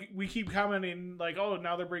 because like we keep commenting like, oh,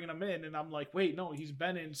 now they're bringing him in, and I'm like, wait, no, he's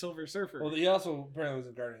been in Silver Surfer. Well, he also apparently was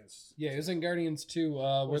in Guardians. Yeah, it was in Guardians 2,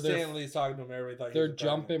 Where where they're Stan Lee's talking to him, everybody thought he they're was a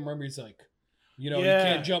Guardian. jumping. Remember, he's like, you Yeah.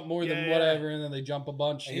 can't jump more than Yeah. whatever, and then they jump a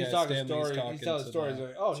bunch. And he's yeah, talking Stan Lee's story. talking He's telling to stories the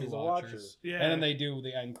like, "Oh, two he's a Watchers. Watcher." Yeah. And then they do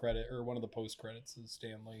the end credit or one of the post credits is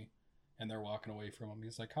Stan Lee, and they're walking away from him.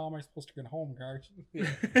 He's like, "How am I supposed to get home, guys?"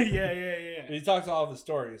 Yeah. yeah. And he talks all the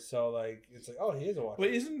stories, so like it's like, oh, he is a Watcher. But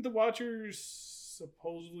isn't the Watcher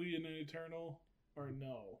supposedly an Eternal or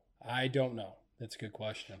no? I don't know. That's a good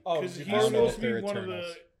question. Oh, Because he's he's I don't know supposed if to be they're one of the.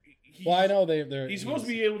 Eternals. He's, Well, I know they're. he's supposed to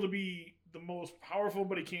be able to be the most powerful,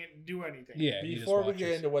 but he can't do anything. Yeah. he just Before we get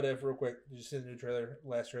watches. into what if, real quick, did you see the new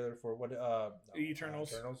last trailer for what? No,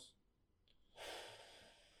 Eternals. Eternals.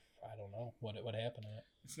 I don't know what happened in it.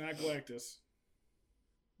 It's not Galactus.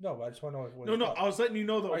 No, but I just want to know. What No, it's no. called. I was letting you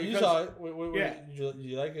know though. You because saw it. yeah. Did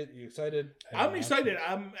you like it? You excited? I haven't I'm watched excited. it.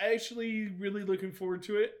 I'm actually really looking forward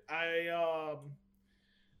to it.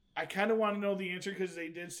 I kind of want to know the answer because they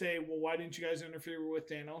did say, "Well, why didn't you guys interfere with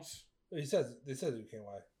Thanos?" They said you can't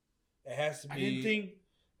lie. It has to be. I didn't think.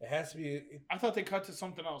 It has to be. I thought they cut to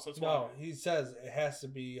something else. That's No, why. he says it has to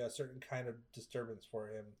be a certain kind of disturbance for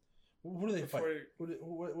him. Who do they fight?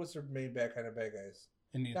 What's their main kind of bad guys?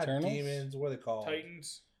 In the Not Eternals. demons. What are they called?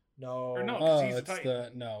 Titans. No. Or no. Oh, He's a it's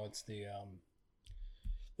Titan. it's the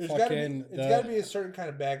There's got to be. fucking It's got to be a certain kind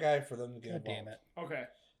of bad guy for them to get God damn involved.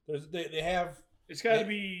 it. Okay. They have It's got to They-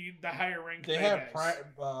 be the higher rank. they bad have guys.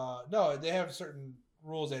 no, they have certain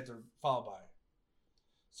rules they have to follow by.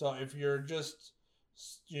 So if you're just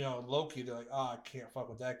Loki, they're like, oh, I can't fuck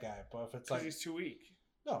with that guy. But if it's 'Cause like he's too weak.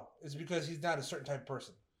 no, it's because he's not a certain type of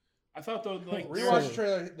person. I thought though, like Rewatch So- the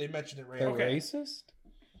trailer, they mentioned it right They're away. Okay. racist.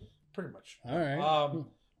 Pretty much. All right.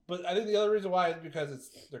 But I think the other reason why is because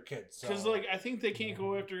it's their kids. So. because like I think they can't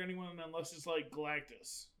go after anyone unless it's like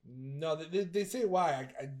Galactus. No, they say why.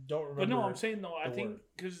 I don't remember. But no, I'm saying though, I the think word.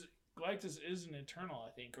 because Galactus is an Eternal, I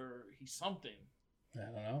think, or he's something. I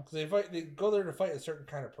don't know. 'Cause they go there to fight a certain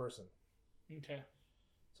kind of person. Okay.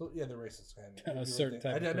 So yeah, they're racist. Man. A certain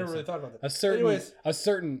type I of never person. really thought about that. A certain Anyways, a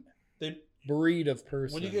certain they breed of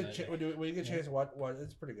person. when you get that- when you get a chance to watch,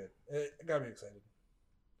 it's pretty good. It got me excited.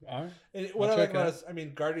 All right. And what I'll I like check it about out. it is, I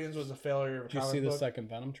mean, Guardians was a failure of a Did you comic see the book. second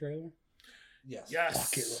Venom trailer? Yes. Yes.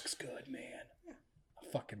 Fuck, it looks good, man. I'm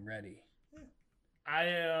fucking ready. I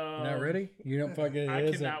You not ready? You don't fucking. I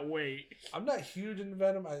it isn't. cannot wait. I'm not huge into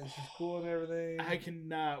Venom. She's cool and everything. I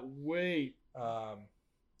cannot wait.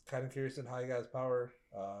 Kind of curious in how he got his power.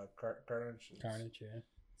 Carnage. Carnage, yeah.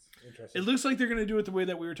 Interesting. It looks like they're gonna do it the way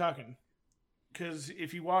that we were talking. Because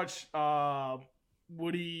if you watch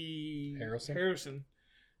Woody Harrelson?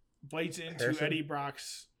 bites into Harrison? Eddie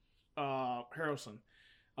Brock's Harrelson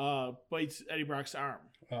bites Eddie Brock's arm,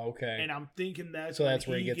 Oh, okay. and I'm thinking that's So that's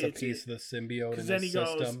where he gets a it. piece of the symbiote in Because his then he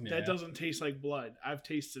goes, system. that doesn't taste like blood. I've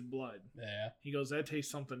tasted blood. Yeah, He goes, that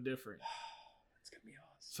tastes something different. it's gonna be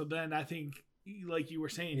awesome. So then I think, like you were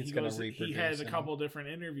saying, He's he gonna goes, he reproduce has a in couple different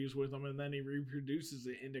interviews with him, and then he reproduces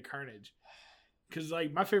it into Carnage. Because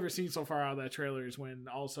like my favorite scene so far out of that trailer is when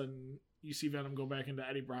all of a sudden you see Venom go back into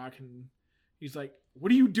Eddie Brock, and he's like,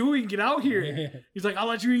 "What are you doing? Get out here!" He's like, "I'll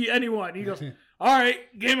let you eat anyone." He goes, "All right,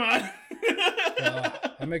 game on."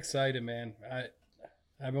 I'm excited, man.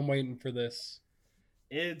 I've been waiting for this.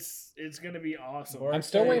 It's gonna be awesome. More I'm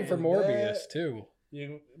still waiting for excited for Morbius that. too.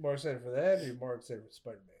 You more excited for that, or you more excited for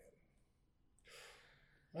Spider-Man?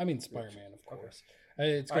 I mean, Spider-Man, of course.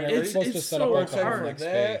 Alright, It's supposed to it's set so up More like excited the for next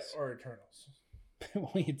that phase. or Eternals?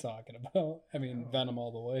 What are you talking about? I mean, Venom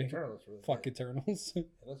all the way. Eternals really Fuck good. Eternals. Yeah,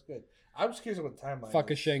 that's good. I'm just curious what the timeline.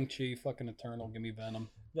 Fuck a is. Shang-Chi. Fucking Eternal. Give me Venom.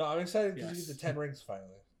 No, I'm excited because you Yes. get the 10 rings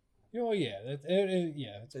finally. Oh yeah,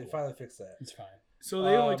 yeah, it's They cool. finally fixed that. It's fine. So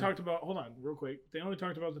they only Um, talked about. Hold on, real quick. They only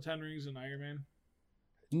talked about the 10 rings in Iron Man.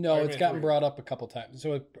 No, Iron it's Man gotten 3. brought up a couple times.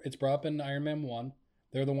 So it's brought up in Iron Man 1,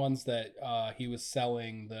 They're the ones that he was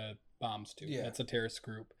selling the bombs to. Yeah. That's a terrorist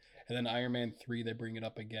group. And then Iron Man 3, they bring it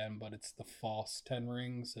up again, but it's the false 10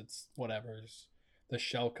 rings. It's whatever's the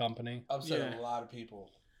shell company. Upset a lot of people.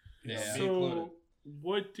 Yeah. Me included. So,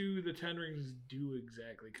 what do the 10 rings do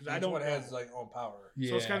exactly? Because I Each don't one know. has like own power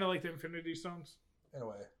Yeah. So it's kind of like the Infinity Stones. in a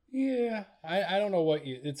way. Yeah. I don't know what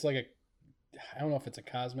it's like I don't know if it's a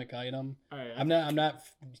cosmic item. All right, I'm not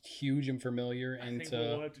huge and familiar I into. think what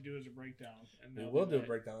we'll have to do is a breakdown. And We that'll will be do a that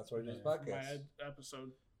breakdown. That's why we do this Yeah. for my podcast.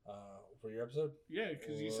 episode. For your episode, Yeah,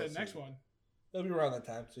 because you Well, said let's next see. one. it'll be around that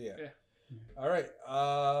time. So yeah. Yeah. All right.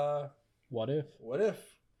 What if? What if?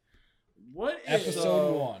 What if Episode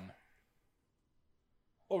So- 1.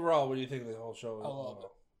 Overall, what do you think of the whole show? I love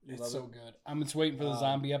it. You It's love so it? good. I'm just waiting for the Um,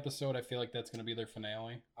 zombie episode. I feel like that's going to be their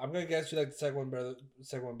finale. I'm gonna guess you like the second one better.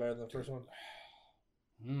 Second one better than the first one.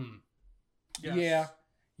 Yes.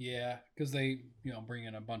 Yeah, because they bring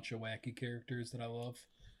in a bunch of wacky characters that I love.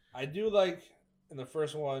 I do like in the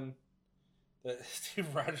first one that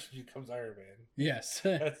Steve Rogers becomes Iron Man. Yes.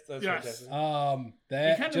 That's Yes. fantastic. He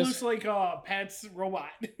That kind of just looks like Pat's robot.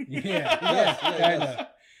 yeah, Yes, kind of.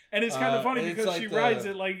 And it's kind of funny and it's because like she the- rides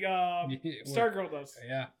it like Stargirl does.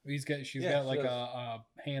 Yeah, she's Yeah, got she like does. a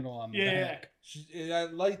handle on the Yeah. back. I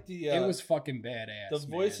like the. It was fucking badass. the man.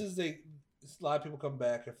 voices. A lot of people come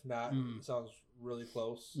back. If not, Mm. it sounds really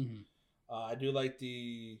close. Mhm. I do like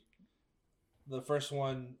the first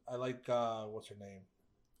one. I like what's her name,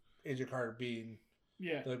 Agent Carter being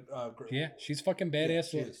Yeah. the Yeah, she's fucking badass.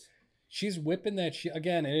 she is. She's whipping that shit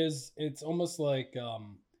again. It's almost like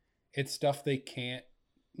it's stuff they can't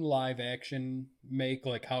live action make,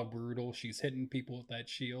 like how brutal she's hitting people with that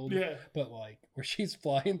shield. Yeah. But like where she's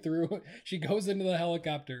flying through, she goes into the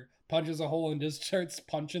helicopter, punches a hole, and just starts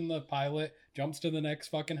punching the pilot. Jumps to the next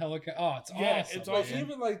fucking helicopter. Oh, it's Yeah, awesome. it's Well, awesome.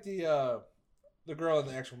 even like the girl in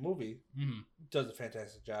the actual movie Mhm. does a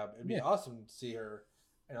fantastic job. It'd be Yeah. awesome to see her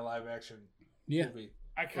in a live action Yeah. movie.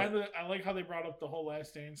 I like how they brought up the whole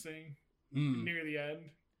Last Dance thing Mm. near the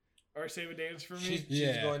end, or Save a Dance for me. She's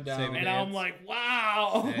Yeah, going down. Save a And Dance. I'm like,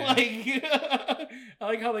 wow! Yeah. Like, I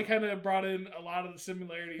like how they kind of brought in a lot of the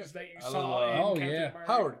similarities that you I saw love, in oh, Captain yeah.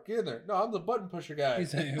 America. Howard, get in there. No, I'm the button pusher guy.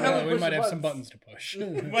 He's I well, only we push might the have some buttons to push.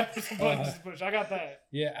 What some buttons to push? I got that.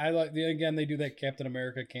 Yeah, I like again they do that Captain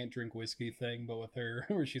America can't drink whiskey thing, but with her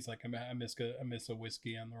where she's like I miss a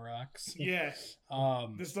whiskey on the rocks. Yeah,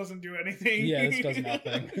 this doesn't do anything. Yeah, this does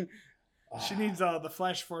nothing. She needs the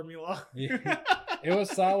Flash formula. Yeah. It was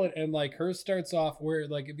solid, and like hers starts off where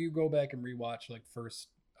like if you go back and rewatch like first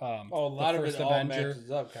a lot the of first it all matches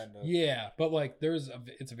up, kind of. Yeah, but like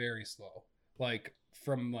it's very slow. Like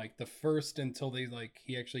from like the first until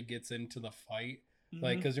he actually gets into the fight.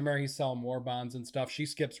 Like, because remember he's selling war bonds and stuff. She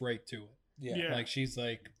skips right to it. Yeah. Like she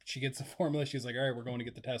gets the formula. She's like, all right, we're going to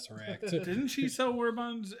get the Tesseract. Didn't she sell war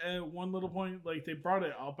bonds at one little point? Like they brought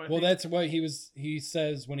it up. I Well, think. that's what he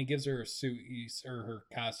says when he gives her a suit, or her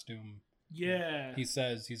costume. Yeah. He's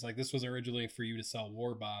like, this was originally for you to sell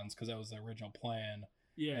war bonds because that was the original plan.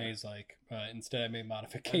 Yeah. And he's like, instead I made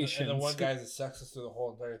modifications. And the one guy's a sexist through the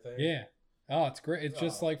whole entire thing. Yeah. Oh, it's great. It's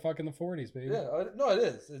just Oh. like fucking the 40s, baby. Yeah. No, it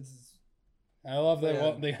is. It's I love that. Yeah.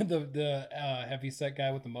 Well, the heavy set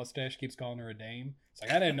guy with the mustache keeps calling her a dame. It's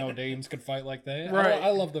like I didn't know dames could fight like that. Right.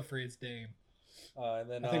 I love the phrase dame. and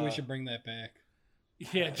then I think we should bring that back.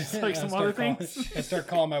 Yeah, just like I some start other calling- things. I start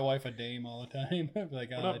calling my wife a dame all the time.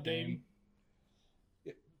 Like, What oh, up, Dame?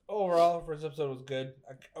 overall, first episode was good.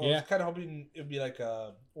 I was Yeah. kind of hoping it'd be like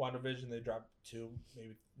a WandaVision. They dropped 2,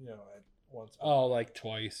 maybe at once. Oh, like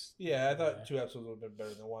twice. Yeah, I thought 2 episodes would have been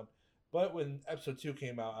better than 1. But when episode 2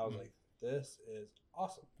 came out, I was like, "This is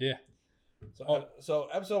awesome." Yeah. So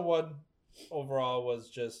episode 1 overall was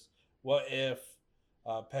just what if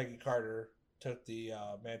Peggy Carter took the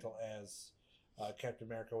mantle as Captain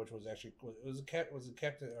America, which was actually was it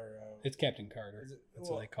Captain or It's Captain Carter. is it, That's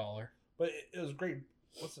well, what they call her. but it was great.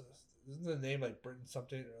 Isn't the name like Britain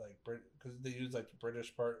something or like Brit? Because they use like the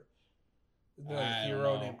British part. Isn't there like I a don't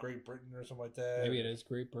hero know. named Great Britain or something like that? Maybe it is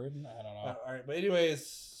Great Britain. I don't know. All right, but anyways,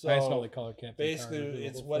 so I just know they call her Captain basically, Carter.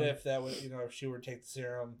 it's what if that would if she were to take the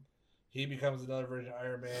serum, he becomes another version of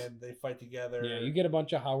Iron Man. They fight together. Yeah, you get a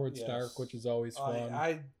bunch of Howard Yes. Stark, which is always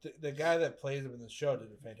fun. The guy that plays him in the show did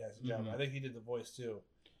a fantastic job. Mhm. I think he did the voice too.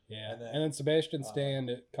 Yeah, And and then, then Sebastian Stan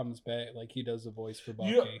it comes back like he does the voice for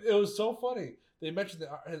Bucky. It was so funny. They mentioned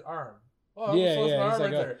his arm. Oh, yeah, my yeah. arm It's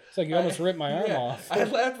like, right there. it's like you almost ripped my arm Yeah, off. I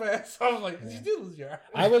laughed my ass off. I was like, Yeah. you did lose your arm.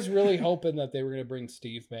 I was really hoping that they were going to bring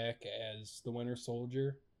Steve back as the Winter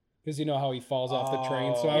Soldier, because you know how he falls off the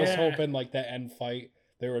train. So I was Yeah. hoping like that end fight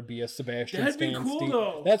there would be a Sebastian That'd be Stan cool, Steve.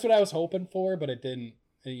 though. That's what I was hoping for, but it didn't.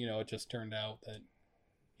 It just turned out that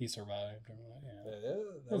he survived. Yeah,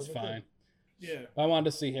 that that's was fine. Yeah. I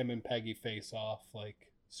wanted to see him and Peggy face off, like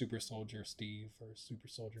Super Soldier Steve or Super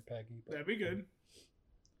Soldier Peggy. That'd be good.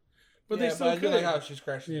 But But they still I do could. like how she's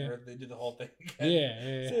crashing Yeah. the earth. They do the whole thing.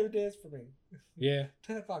 Yeah. Save a dance for me. Yeah.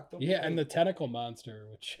 10 o'clock. Don't be Yeah, and the late. tentacle monster,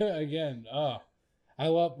 which again, I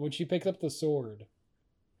love when she picks up the sword.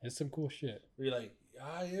 It's some cool shit. You're like,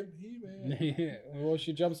 I am He-Man. Well,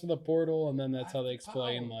 she jumps to the portal, and then that's how they Power.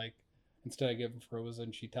 explain, like, instead of getting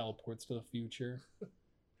frozen, she teleports to the future.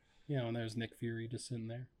 And there's Nick Fury just sitting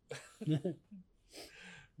there.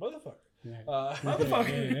 Motherfucker. Yeah.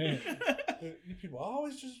 Motherfucker. You people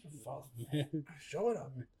always just showing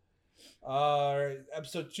up. All right,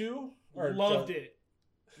 episode 2. Loved it.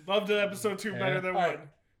 Loved the episode 2 better than All 1. right.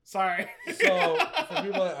 Sorry. So, for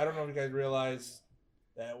people that, I don't know if you guys realize,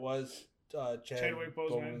 that was Chadwick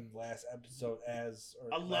Boseman. last episode as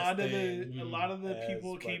a lot of the as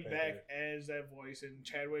people Black came Panther. back as that voice, and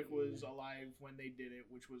Chadwick was alive when they did it,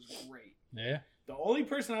 which was great. Yeah. The only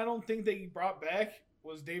person I don't think they brought back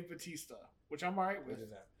was Dave Bautista, which I'm alright with. What is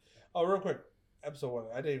that? Oh, real quick, episode 1.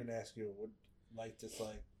 I didn't even ask you what like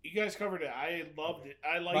dislike. You guys covered it. I loved it.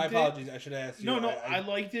 I liked My it. apologies. I should have asked you. No, I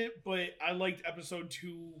liked it, but I liked episode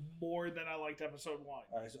 2 more than I liked episode 1.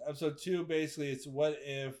 All right, so episode 2 basically it's what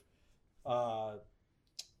if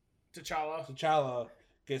T'Challa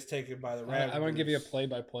gets taken by the Ravagers. I want to give you a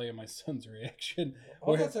play-by-play of my son's reaction.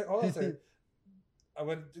 Hold on a second. I'm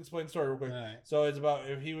going to explain the story real quick. All right. So it's about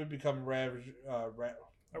if he would become a Ravager.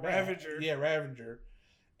 Yeah, Ravager,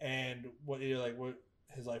 and what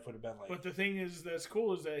his life would have been like. But the thing is, that's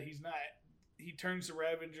cool is that he's not. He turns the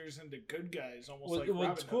Ravagers into good guys, almost like Robin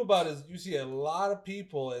What's cool Hood. about it is you see a lot of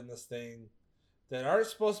people in this thing that aren't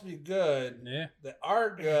supposed to be good, Yeah. that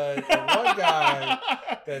are good, and one guy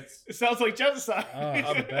that's It sounds like genocide.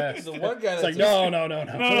 Oh, the best. the one guy It's that's like, no. No,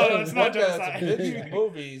 it's not one guy that's genocide. a bitch in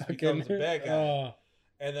movies becomes a bad guy. Oh,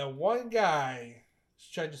 And then one guy,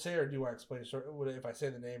 should I just say, or do you want to explain your story? If I say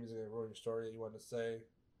the name, is it going to ruin your story that you want to say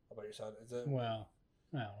about your son? Is it? well,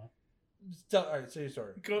 I don't know. Just tell, all right, say your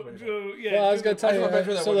story. Go, About your son. go, yeah. Well, I was gonna I tell just you. wanna make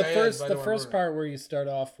sure that So one the guy is, first, but I the don't first remember. part where you start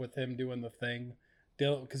off with him doing the thing,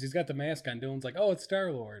 Dylan, because he's got the mask on. Dylan's like, "Oh, it's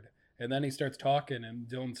Star-Lord," and then he starts talking, and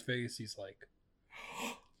Dylan's face, he's like,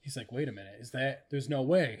 "Wait a minute, is that? There's no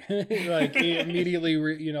way!" Like he immediately,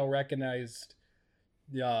 recognized,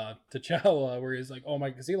 T'Challa, where he's like, "Oh my,"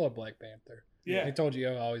 because he loved Black Panther. Yeah. I told you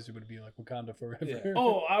I always would be like Wakanda forever. Yeah.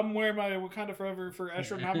 Oh, I'm wearing my Wakanda Forever for Oh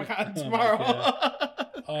Astronomicon my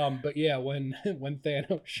tomorrow. But yeah, when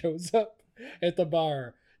Thanos shows up at the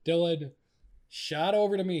bar, Dylan shot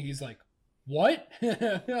over to me. He's like, "What?"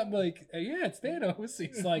 I'm like, "Yeah, it's Thanos."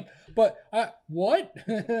 He's like, "But what?"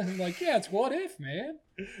 I'm like, "Yeah, it's What If, man."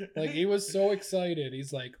 Like he was so excited.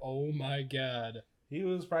 He's like, "Oh my god." He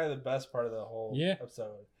was probably the best part of the whole Yeah.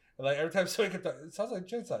 episode. And like every time somebody kept talking, it sounds like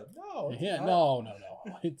genocide. No, it's Yeah, not. no.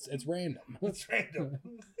 It's random. It's random.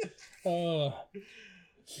 Yeah,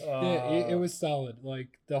 it was solid.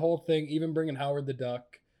 Like the whole thing, even bringing Howard the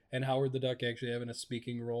Duck and Howard the Duck actually having a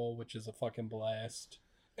speaking role, which is a fucking blast.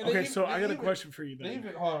 And they Okay, even- so they I got a even- question for you They then.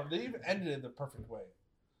 even They even ended it the perfect way.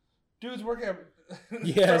 Dude's working at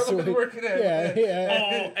Yeah, so Star-Lord's working at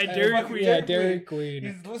Oh, and Dairy Queen. Yeah, Dairy Queen.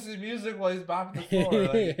 He's listening to music while he's bopping the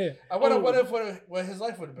floor. Like, I wonder what his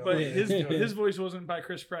life would have been. But like. his voice wasn't by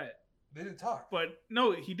Chris Pratt. They didn't talk. But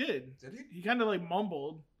no, he did. Did he? He kind of like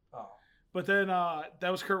mumbled. Oh, But then that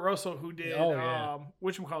was Kurt Russell who did Oh, yeah.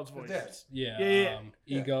 whatchamacallit's his voice. dad. Yeah, Yeah.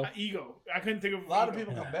 Ego. Ego. I couldn't think of A lot of Ego.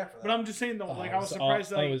 people come back for that. But I'm just saying though, Oh, like it I was was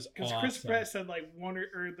surprised, aw- like it was because Chris awesome. Pratt said like one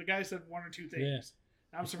or the guy said one or two things. Yeah.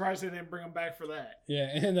 I'm surprised they didn't bring him back for that. Yeah,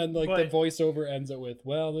 and then like the But- voiceover ends it with,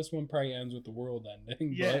 "Well, this one probably ends with the world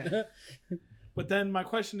ending." Yeah. But, But then my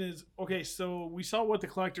question is, okay, so we saw what the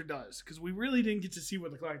Collector does because we really didn't get to see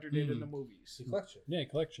what the Collector did in the movies. He collects shit. yeah,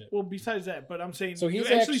 collect shit. Well, besides that, but I'm saying So you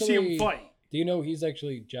he's actually see him actually- fight. Do you know he's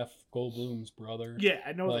actually Jeff Goldblum's brother? Yeah,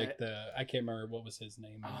 I know like that. I can't remember what was his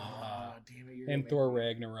name. Ah, damn it! You're in gonna Thor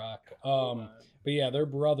make me- Ragnarok. Hold on. But yeah, they're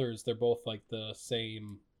brothers. They're both like the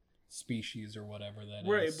same species or whatever that is.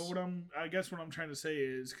 Right, but I guess what I'm trying to say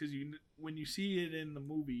is because when you see it in the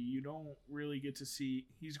movie, you don't really get to see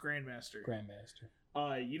he's Grandmaster.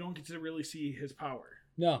 Grandmaster. You don't get to really see his power.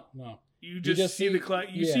 No. You just see the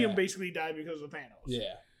you see him basically die because of Thanos. Yeah.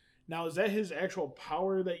 Now is that his actual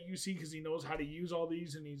power that you see because he knows how to use all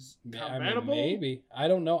these and he's I compatible? mean, maybe. I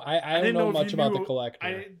don't know. I don't didn't know know if much you about knew- the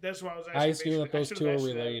Collector. That's what I was asking. I assume that basically. those should've two are asked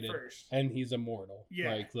you that related, first. and he's immortal.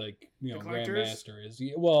 Yeah. Like The Collector is? Grandmaster is.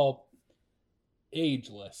 Well,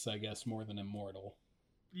 ageless, I guess, more than immortal.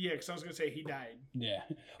 Yeah, because I was gonna say he died. Yeah,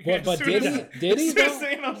 As but soon did as- he? Did he? as soon as Though?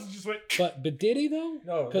 Thanos just went. But did he though?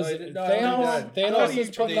 No, Because he didn't. No, Thanos I thought he is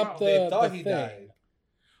putting up the, they thought the he thing. died.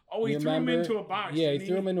 Oh, he You threw him remember? into a box. Yeah, he didn't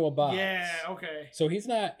threw him into a box. Yeah. Okay. So he's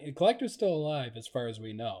not. Collector's still alive, as far as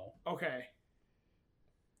we know. Okay.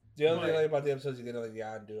 The other thing I But- like about the episode is you get like the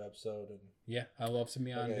Yondu episode, and Yeah, I love some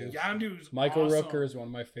Yondu. Okay. Yondu's Michael awesome. Rooker is one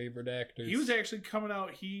of my favorite actors. He was actually coming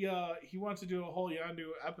out. He wants to do a whole Yondu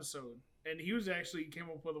episode, and he was actually came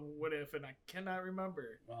up with a what if, and I cannot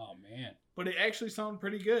remember, Oh man. but it actually sounded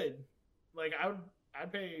pretty good. Like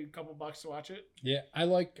I'd pay a couple bucks to watch it. Yeah, I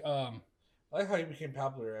like. I like how he became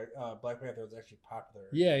popular. Black Panther was actually popular.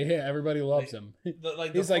 Yeah. Everybody loves Like, him.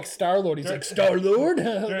 He's the like Star Lord. He's during- like Star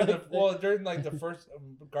Lord. during like the first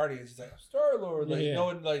Guardians, he's like Star Lord. Like Yeah. no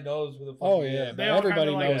one like knows who the fuck. Oh he yeah, is. but They all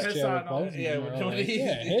everybody kinda, like, knows piss Chadwick on him. Boseman. Yeah, They're when all Tony- like,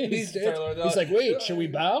 yeah, he's he's Star-Lord. like, wait, should we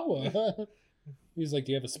bow? He's like,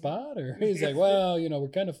 do you have a spot? Or he's like, well, we're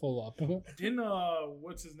kind of full up. Didn't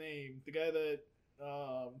what's his name? The guy that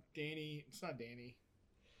Danny. It's not Danny.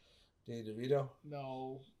 Danny DeVito.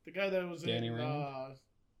 No, the guy that was Danny in Rand?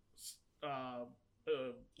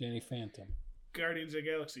 Danny Phantom. Guardians of the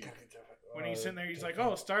Galaxy. When he's sitting there, he's like,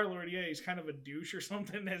 "Oh, Star Lord, yeah, he's kind of a douche or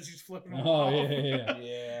something." As he's flipping him Oh off. yeah.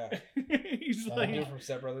 Yeah. He's Oh. like, Dude from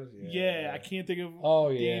Step Brothers. yeah, I can't think of. Oh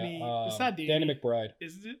yeah. Danny. It's not Danny. Danny McBride.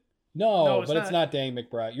 Is it? No, No, it's but it's not. not Danny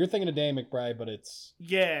McBride. You're thinking of Danny McBride, but it's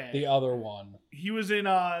Yeah. the other one. He was in.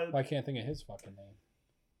 I can't think of his fucking name.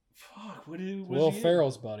 Fuck. What is? Will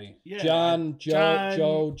Ferrell's buddy. Yeah. John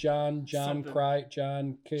something. Cry,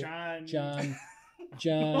 John,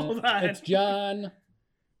 Hold on. It's John.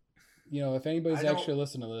 If anybody's I don't- actually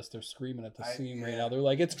listening to this, they're screaming at the scene right yeah. now. They're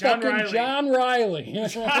like, it's John fucking Riley. John Riley.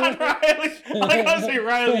 John Riley. I like how I say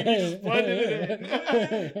Riley. You just blended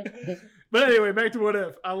it in. But anyway, back to What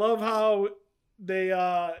If. I love how they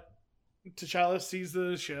T'Challa sees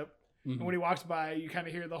the ship, Mhm. and when he walks by, you kind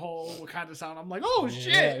of hear the whole Wakanda sound. I'm like, oh Yeah,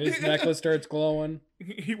 shit! his necklace starts glowing.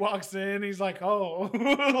 He walks in. He's like, oh,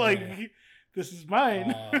 like Yeah. this is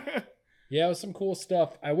mine. Yeah, it was some cool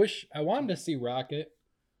stuff. I wanted to see Rocket.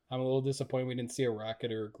 I'm a little disappointed we didn't see a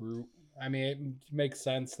Rocket or a Groot. I mean, it makes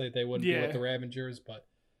sense that they wouldn't be Yeah. with the Ravengers, but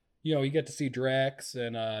you get to see Drax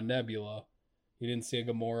and Nebula. You didn't see a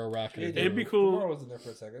Gamora, Rocket. or It'd be Groot. cool. Gamora was in there for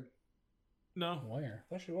a second. No, Where? I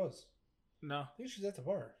thought she was. no, I think she's at the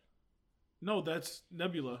bar. no. That's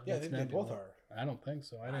Nebula. Yeah, I That's think they Nebula. both are. I don't think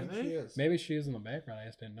so. I I didn't. think she is. Maybe she is in the background. I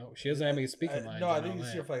just didn't know. She doesn't have any speaking lines. No, I and think all you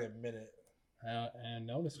see her that. for like a minute. I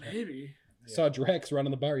noticed her. Maybe. Saw Drax running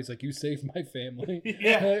the bar. He's like, "You saved my family."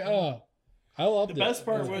 Yeah. Like, oh, I loved The it. best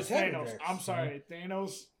part Yeah. was It's Thanos. Drax. I'm sorry,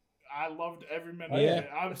 Thanos. I loved every minute Yeah. of it.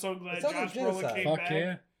 I'm so glad It's not Josh a Brolin genocide. came Fuck back.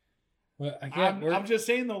 yeah. Well, I can't. I'm just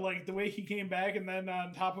saying though, like the way he came back, and then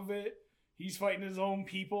on top of it, he's fighting his own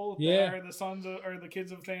people. Yeah. That are the sons of, or the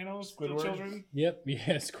kids of Thanos, Squidward. the children. Yep.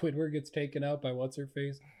 Yeah. Squidward gets taken out by what's her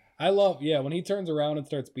face. I love. Yeah. When he turns around and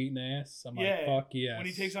starts beating ass, I'm Yeah. like, fuck yes. When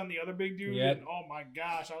he takes on the other big dude, Yep. and, oh my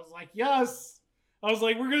gosh, I was like, yes. I was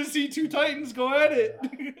like, we're gonna see two Titans go at it.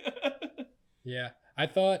 Yeah. I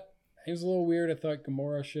thought it was a little weird. I thought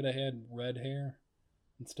Gamora should have had red hair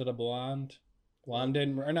instead of blonde. Blonde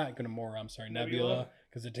didn't, or not Gamora. I'm sorry, Nebula,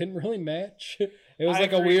 because it didn't really match. It was I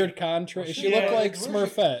like a agree. weird contrast. She Yeah, looked like it's weird.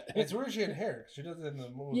 Smurfette. It's weird she had hair. She does it in the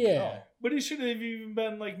movie. Yeah. But it should have even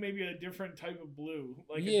been like maybe a different type of blue,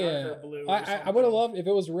 like a Yeah, darker blue. or I would something. have loved if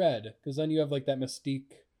it was red, because then you have like that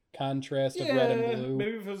mystique contrast of red and blue.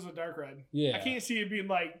 Maybe if it was a dark red. Yeah, I can't see it being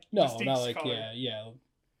like no, Mystique's not like color. yeah,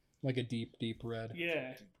 like a deep red.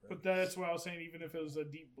 Yeah, but that's what I was saying. Even if it was a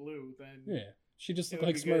deep blue, then Yeah, she just It looked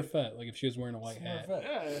would like be good. Smurfette, like if she was wearing a white hat. Smurfette.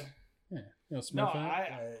 yeah. Yeah, No, Smurfette.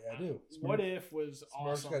 I do. What if was Smurfs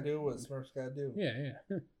awesome? gotta do what Smurfs gotta do. Yeah.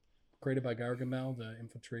 Created by Gargamel to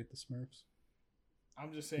infiltrate the Smurfs.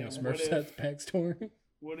 I'm just You saying. know, what Smurfette's if? backstory.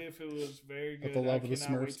 What if it was very But good? the love I of the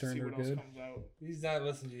cannot wait Smurfs to see turned her what else good. comes out. He's not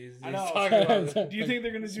listening to you. He's I know. talking about it. Do you think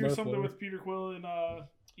they're gonna do Smurf something lore. with Peter Quill and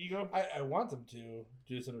Ego? I want them to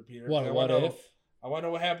do something with Peter. What? I What wanna know- if? I want to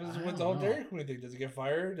know what happens I with the don't whole know. Dairy Queen thing. Does he get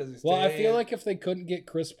fired? Does he stay? Well, I feel like if they couldn't get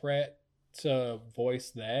Chris Pratt to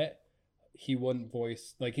voice that, he wouldn't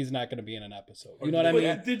voice, like, he's not going to be in an episode. You know what I Well,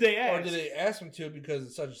 mean? yeah. Did they Or ask? did they ask him to because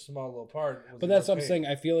it's such a small little part? Was But he that's what I'm okay? saying.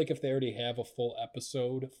 I feel like if they already have a full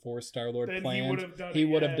episode for Star Lord Then he planned, would have done. he it,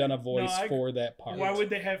 would have yeah. done a No, voice I- for that part. Why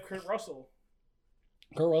would they have Kurt Russell?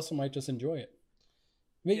 Kurt Russell might just enjoy it.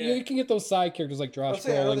 I mean, Yeah. you can get those side characters like Josh I'll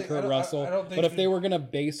say, I don't Brolin, think- I Kurt don't- Russell. I don't think But if he- they were going to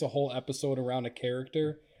base a whole episode around a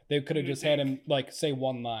character, they could have You just had think- him, like, say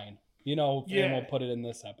one line. You know, Yeah. and we'll put it in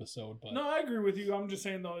this episode. But No, I agree with you. I'm just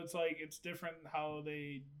saying though, it's like it's different how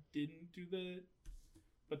they didn't do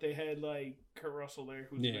but they had like Kurt Russell there,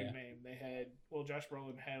 who's a Yeah. big name. They had Josh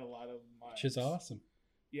Brolin had a lot of lines. Which is awesome.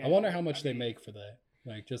 Yeah, I wonder how much they mean, make for that.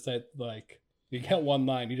 Like, just that, like, you get one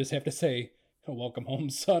line, you just have to say, "Welcome home,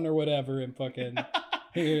 son," or whatever, and fucking.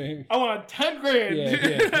 I want 10 grand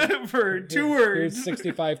Yeah. for 2 Here's words.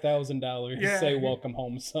 $65,000. Yeah. Say "Welcome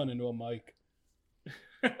home, son" into a mic.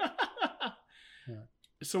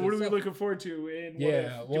 So what are we looking forward to? And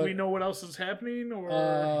do we know what else is happening? Or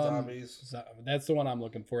Zombies. That's the one I'm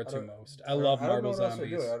looking forward I to don't- most. I love I don't know Marvel what else they're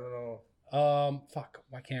Zombies. doing. I don't know. Fuck,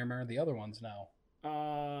 I can't remember the other ones now.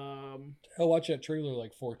 I I watched that trailer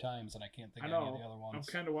like 4 times and I can't think of any of the know. other I'm ones.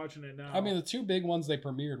 kind of watching it now. I mean, the 2 big ones they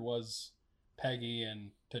premiered was Peggy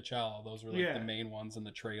and T'Challa. Those were like Yeah. the main ones in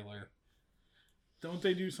the trailer. don't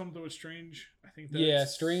they do something with Strange? I think that's... Yeah,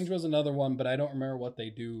 Strange was another one, but I don't remember what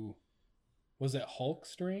they do. Was it Hulk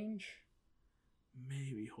Strange?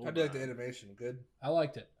 Maybe. Hold I did like on. the animation. Good. I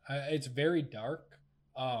liked it. It's very dark,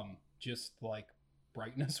 just like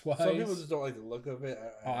brightness wise. Some people just don't like the look of it.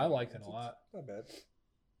 I liked it a lot. Not bad.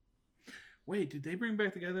 Wait, did they bring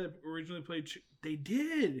back the guy that originally played? They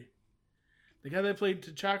did. The guy that played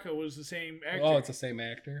T'Chaka was the same actor. Oh, it's the same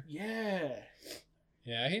actor. Yeah.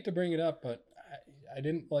 Yeah, I hate to bring it up, but I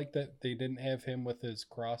didn't like that they didn't have him with his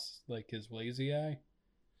cross, like his lazy eye.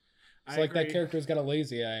 It's I like that agree. character's got a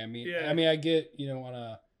lazy eye. Yeah. I mean, I get you don't want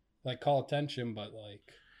to like call attention, but like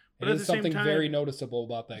But it at is the same something time- very noticeable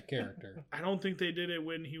about that character. I don't think they did it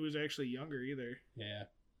when he was actually younger either. Yeah.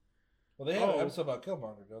 Well, they have Oh. an episode about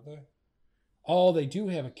Killmonger, don't they? Oh, they do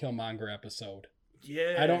have a Killmonger episode.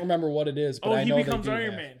 Yeah. I don't remember what it is, but Oh, I he know becomes they do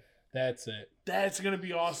Iron have. Man. That's it. That's gonna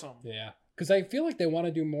be awesome. Yeah, because I feel like they want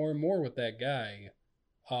to do more and more with that guy.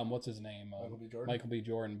 What's his name? Michael B. Jordan. Michael B.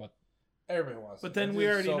 Jordan. But Everybody wants. But it. then That we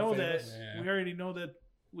dude's already so know famous. that Yeah. we already know that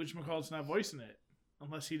whatchamacallit's not voicing it,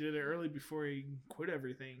 unless he did it early before he quit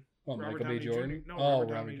everything. well, Robert Michael B. Downey Jr. Jordan. No, oh,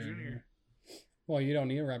 Robert Downey Jr. Well, you don't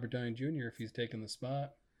need Robert Downey Jr. if he's taking the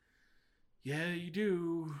spot. Yeah, you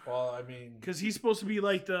do. Well, I mean, Because he's supposed to be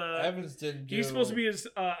like the. Evans didn't do. He's supposed to be his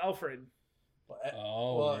Alfred. Well,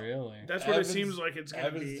 Oh, well, really? That's what Evans- it seems like it's gonna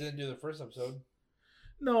Evans be. didn't do the first episode.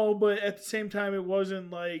 No, but at the same time, it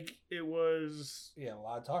wasn't like it was. Yeah, a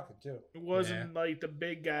lot of talking too. It wasn't like the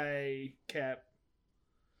big guy Cap.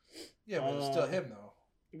 Yeah, but it's still him though.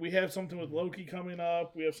 We have something with Loki coming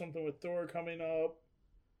up. We have something with Thor coming up.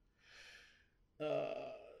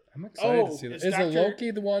 I'm excited to Oh, see that. it's Is Dr.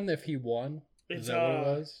 Loki the one if he won? It's Is that what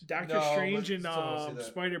it was? Doctor No, Strange but and still wanna see that.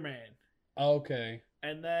 Spider Man, Okay.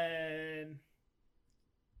 and then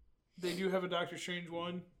they do have a Doctor Strange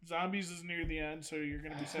one. Zombies is near the end, so you're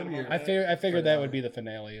gonna be sad about I that. I figured that would be the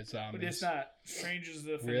finale of But Zombies. it's not. Strange is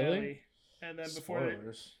the finale, Really? and then before it,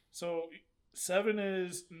 Spoilers. so 7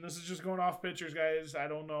 is, and this is just going off pictures, guys. I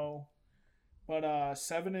don't know, but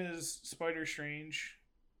 7 is Spider Strange,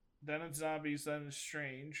 then it's Zombies, then it's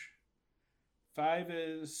Strange. 5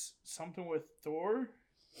 is something with Thor,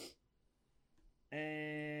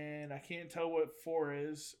 and I can't tell what 4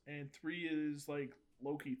 is, and 3 is like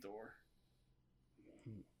Loki Thor.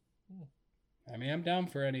 I mean, I'm down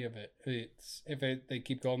for any of it. It's if they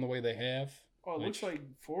keep going the way they have. Oh, it looks Which- like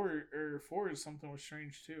 4 is something with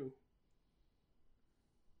Strange too.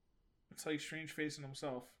 It's like Strange facing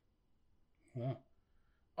himself. Huh.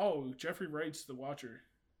 Oh, Jeffrey Wright's the Watcher,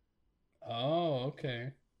 Oh,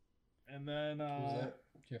 okay. and then Who's that?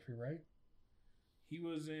 Jeffrey Wright. he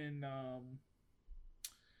was in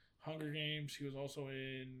Hunger Games. He was also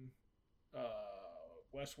in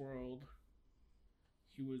Westworld.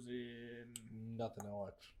 He was in. Nothing to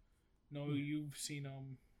watch. No, you've seen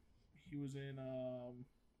him. He was in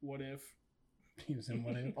What If? He was in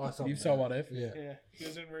What If? Oh, I saw You that. saw What If? Yeah. Yeah, he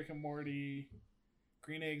was in Rick and Morty,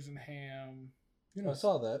 Green Eggs and Ham, You know, I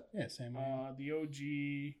saw that. yeah, same. the OG,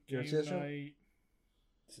 You ever see Game that show? Night.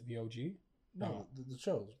 Is it the OG? No, No. the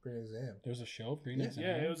show's Green Exam. There's a show of Green Yeah. Eggs and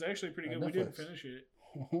Yeah, Ham? it was actually pretty On good. We didn't Netflix. finish it.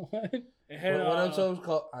 What? It had One episode was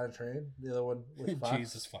called On a Train. The other one was Fox.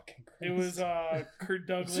 Jesus fucking Christ. it was Kurt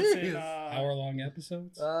Douglas Serious? and hour-long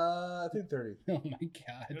episodes. I think 30. Oh my it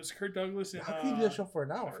god! was Kurt Douglas and How can you do a show for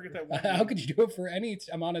an hour? I forget that one. How could you do it for any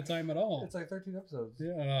amount of time at all? It's like 13 episodes.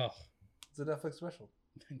 Yeah. It's a Netflix special.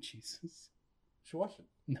 Oh, Jesus. You should watch it.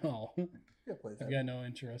 No, Yeah, play I've that. got no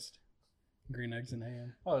interest. Green Eggs and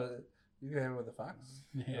Ham. Oh, you can have it with the Fox.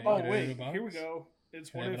 Yeah, Oh you can wait, have it here we box. go. It's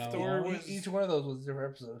Can What have If it all Thor along. was. Each one of those was a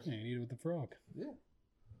different episode. Yeah, you need it with the frog. Yeah,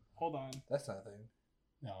 Hold on, that's not a thing.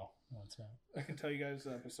 No, it's not. I can tell you guys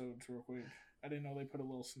the episodes real quick. I didn't know they put a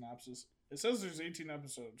little synopsis. It says there's 18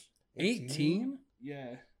 episodes. 18?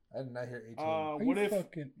 Yeah. I did not hear 18. What you if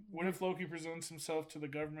fucking... What if Loki presents himself to the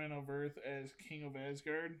government of Earth as King of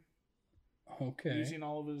Asgard? Okay. Using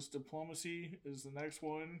all of his diplomacy is the next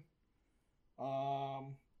one.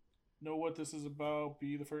 Know what this is about.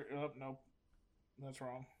 Be the first. Oh, nope. That's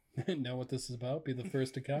wrong. Know what this is about? Be the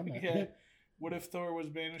first to comment. Yeah. What if Thor was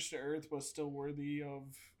banished to Earth but still worthy of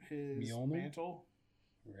his Mjolnir? mantle?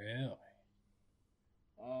 Really?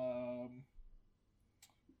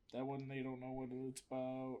 That one they don't know what it's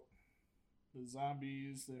about. The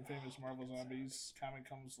zombies, the famous Marvel zombies comic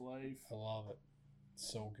comes to life. I love it.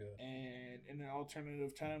 It's so good. And in an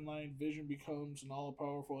alternative timeline, Vision becomes an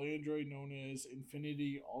all-powerful android known as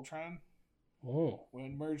Infinity Ultron. Oh.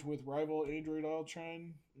 When merged with rival android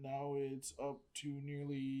Ultron, now it's up to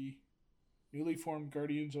newly formed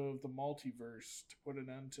Guardians of the Multiverse to put an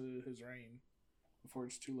end to his reign before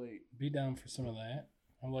it's too late. Be down for some of that.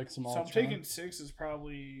 I like some So Ultron. I'm taking 6 is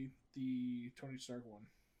probably the Tony Stark one.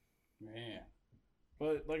 Man.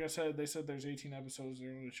 But like I said, they said there's 18 episodes.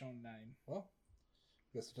 They're only showing 9. Well,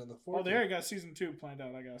 I guess we'll look forward. Oh, they already got season 2 planned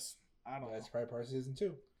out. I guess. I don't know. That's probably part of season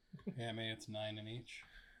 2. Yeah, maybe it's 9 in each.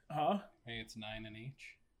 Huh? Maybe it's 9 in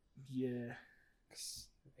each. Yeah. 'Cause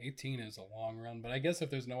 18 is a long run, but I guess if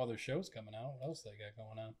there's no other shows coming out, what else they got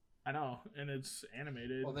going on? I know, and it's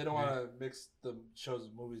animated. Well, they don't want to mix the shows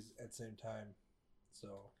and movies at the same time,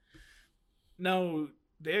 so. No,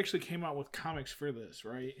 they actually came out with comics for this,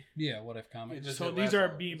 right? Yeah, What If Comics. Just So did these last are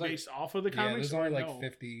one. being It's like- based off of the Yeah, comics. there's only or like no?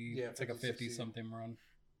 50. Yeah, It's like a 50, 50 something run.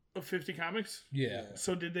 Of 50 comics. Yeah.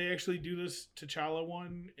 So did they actually do this T'Challa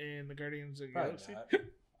one in the Guardians of the Probably Galaxy? not.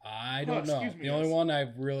 I Oh, don't know. excuse me, The only guys. one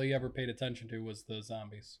I've really ever paid attention to was the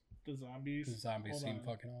zombies. The zombies. The zombies Hold seem on.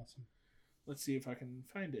 fucking awesome. Let's see if I can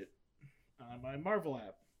find it on my Marvel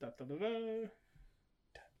app. Da, da, da, da.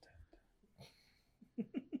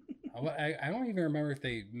 I don't even remember if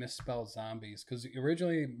they misspelled zombies because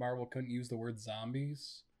originally Marvel couldn't use the word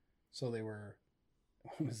zombies, so they were,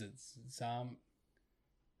 what was it,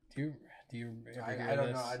 Do you ever hear I don't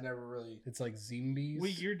this? know. I never really. It's like zombies.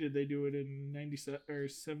 What year did they do it in 97 or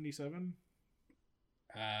 77?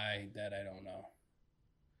 I don't know.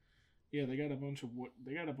 Yeah, they got a bunch of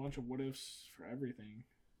what ifs for everything.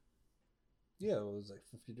 Yeah, it was like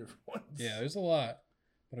 50 different ones. Yeah, there's a lot,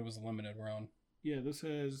 but it was a limited run. Yeah, this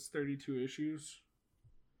has 32 issues.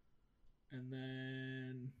 And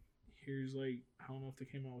then here's like, I don't know if they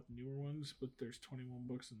came out with newer ones, but there's 21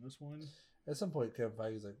 books in this one. At some point, Kevin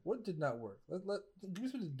Feige's like, "What did not work? Give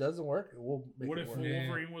us what doesn't work, and we'll make What it if work." Yeah.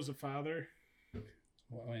 Wolverine was a father?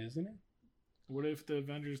 Well, isn't it? What if the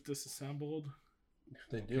Avengers disassembled?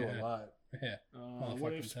 They do Yeah. a lot. Yeah. What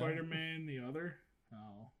fucking if Spider-Man the other?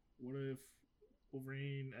 Oh. What if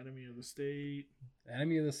Wolverine, Enemy of the State,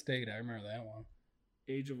 Enemy of the State. I remember that one.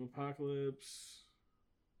 Age of Apocalypse,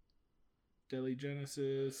 Deadly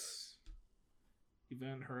Genesis,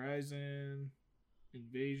 Event Horizon,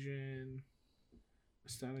 Invasion,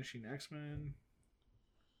 Astonishing X-Men,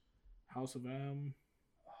 House of M,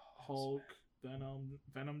 Hulk,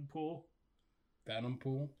 Venom Pool. Venom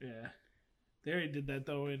Pool. Yeah. They already did that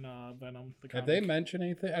though in Venom. The Have comic. they mentioned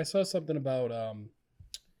anything? I saw something about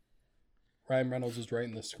Ryan Reynolds is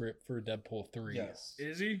writing the script for Deadpool 3. Yes.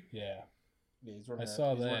 Is he? Yeah. Yeah, he's I working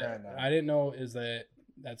saw he's working on that. it now. I didn't know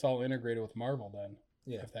that's all integrated with Marvel then.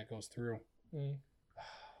 Yeah. If that goes through.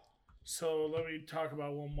 So let me talk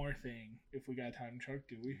about one more thing. If we got time, Chuck,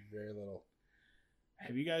 do we? Very little.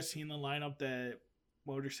 Have you guys seen the lineup that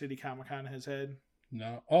Motor City Comic Con has had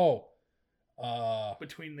No. Oh.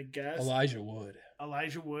 between the guests? Elijah Wood.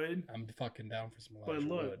 Elijah Wood. I'm fucking down for some But Elijah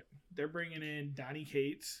look, Wood. they're bringing in Donnie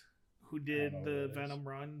Cates, who did know who the that is. Venom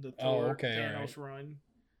run, the Oh, Thor okay, Thanos run.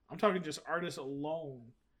 I'm talking just artists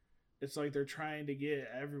alone. It's like they're trying to get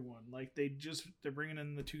everyone. Like they're bringing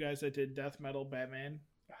in the two guys that did Death Metal Batman,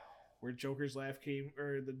 where Joker's laugh came,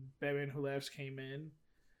 or the Batman Who Laughs came in.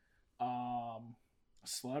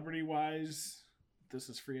 Celebrity wise, this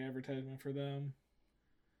is free advertisement for them.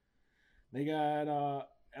 They got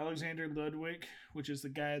Alexander Ludwig, which is the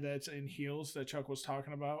guy that's in Heels that Chuck was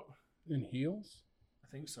talking about. In heels? I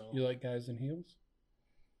think so. You like guys in heels?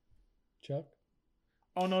 Chuck?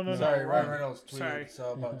 Oh no! Sorry, Ryan wrong. Reynolds tweeted Sorry.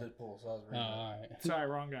 so about Deadpool, so I was Oh, reading that. all right. Sorry,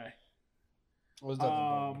 wrong guy. It was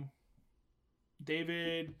nothing but-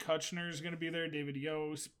 David Kushner is going to be there. David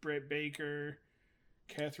Yost, Britt Baker,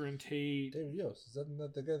 Catherine Tate. David Yost, is that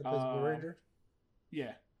not the guy that plays Blue Ranger?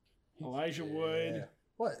 Yeah. Elijah Wood. Yeah.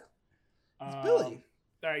 What? It's Um, Billy.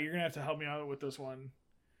 All right, you're going to have to help me out with this one.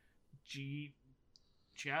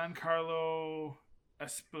 Giancarlo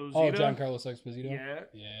Esposito. Oh, Giancarlo Esposito? Yeah.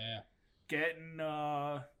 Yeah. Getting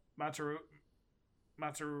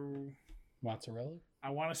Mozzarella? I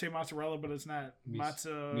want to say mozzarella, but it's not.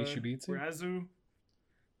 Mishibitsu? Razu.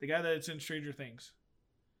 The guy that's in Stranger Things.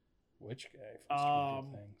 Which guy from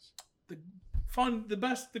Stranger Things?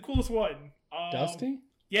 the coolest one. Dusty?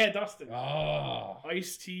 Yeah, Dustin. Oh.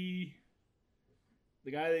 Ice-T.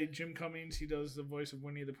 The guy, Jim Cummings, he does the voice of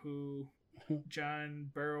Winnie the Pooh. John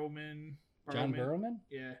Barrowman. John Barrowman?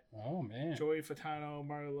 Yeah. Oh, man. Joey Fatano,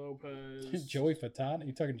 Mario Lopez. Joey Fatano?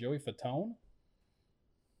 You talking Joey Fatone?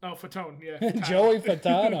 Oh, Fatone, yeah. Fatano. Joey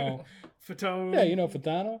Fatano. Fatone. Yeah, you know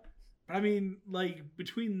Fatano? But I mean, like,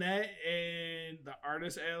 between that and the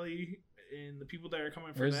Artist Alley and the people that are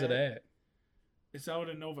coming for Where's that. it at? It's out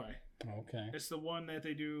in Novi. Okay. It's the one that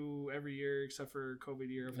they do every year except for COVID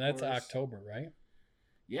year, of That's course. October, right?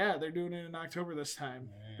 Yeah, they're doing it in October this time.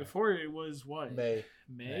 Man. Before it was what? May.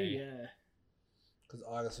 May. Yeah. Because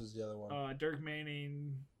August was the other one. Dirk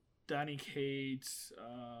Manning, Donnie Cates,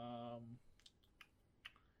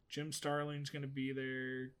 Jim Starling's going to be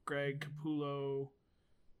there, Greg Capullo,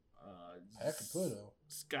 Caputo.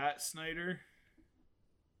 Scott Snyder.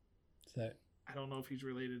 Is that? I don't know if he's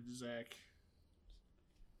related to Zach.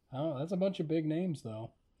 Oh, that's a bunch of big names,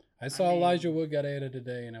 though. I saw mean- Elijah Wood got added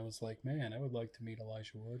today, and I was like, man, I would like to meet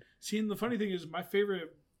Elijah Wood. See, and the funny thing is, my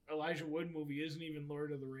favorite Elijah Wood movie isn't even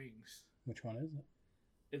Lord of the Rings. Which one is it?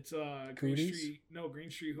 It's Green Cooties? Street. No, Green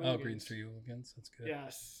Street Oh, Hooligans. Green Street Hooligans. That's good.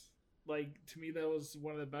 Yes. Like, to me, that was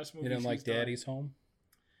one of the best You movies. didn't like he's done. Daddy's Home?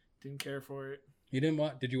 Didn't care for it. You didn't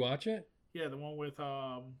watch? Did you watch it? Yeah, the one with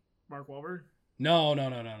Mark Wahlberg. No.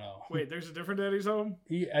 Wait, there's a different Daddy's Home?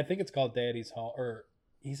 I think it's called Daddy's Home, or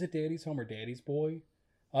he's at Daddy's Home or Daddy's Boy.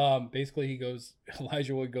 Basically,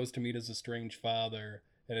 Elijah Wood goes to meet his estranged father,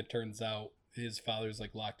 and it turns out his father's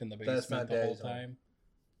like locked in the That's basement not the whole Daddy's Home. time.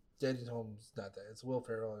 Daddy's Home's not that. It's Will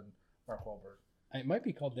Ferrell and Mark Wahlberg. It might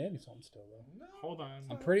be called Daddy's Home still though. No. Hold on.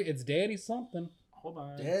 It's Daddy something. Hold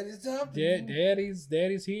on. Daddy's something.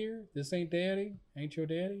 Daddy's here. This ain't Daddy. Ain't your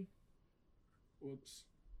daddy. Whoops.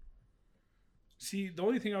 See, the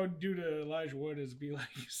only thing I would do to Elijah Wood is be like,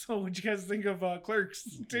 so what'd you guys think of Clerks,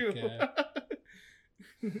 too? Okay.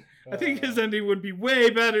 I think his ending would be way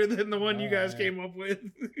better than the one you guys Alright. came up with.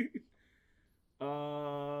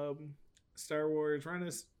 Star Wars,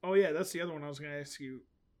 Oh, yeah, that's the other one I was going to ask you.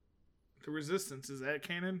 The Resistance, is that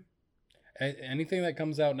canon? Anything that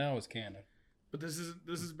comes out now is canon. But this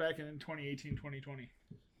is back in 2018, 2020.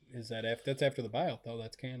 Is that after? That's after the buyout though.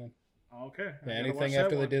 That's canon. Okay. I Yeah, gotta anything watch that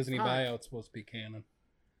after the one. Disney Fuck. buyout's supposed to be canon.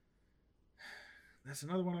 That's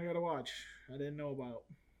another one I gotta watch. I didn't know about.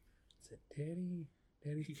 Is it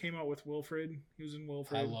Daddy? He came out with Wilfred. He was in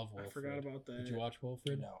Wilfred. I love I forgot Wilfred. about that. Did you watch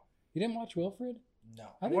Wilfred? No. You didn't watch Wilfred? No.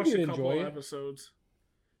 I I think watched you'd a couple enjoy of it. episodes.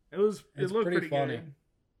 It It's looked pretty pretty funny. good.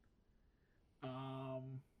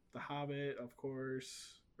 The Hobbit, of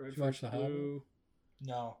course. Red Did you watch vs. The Hobbit? Blue.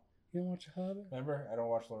 No. You didn't watch The Hobbit? Remember? I don't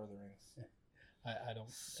watch Lord of the Rings. I don't.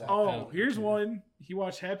 So- Oh, I don't here's care. one. He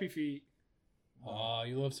watched Happy Feet. Oh,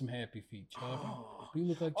 you love some Happy Feet, Chuck. Oh. You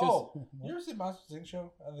look like just Oh, you ever seen Monsters Inc.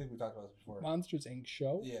 show? I think we talked about this before. Monsters Inc.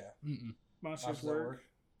 show. Yeah. Mm-mm. Monsters Monsters at Work. Work.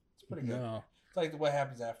 It's pretty good. No, It's like what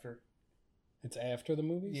happens after. it's after the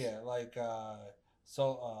movies. Yeah, like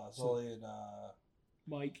Sully and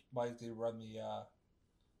Mike. Mike, they run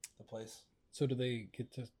the place. So do they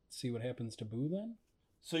get to see what happens to Boo then?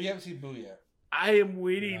 So you haven't seen Boo yet. I am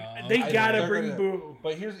waiting. No. They I- gotta they're bring gonna- Boo.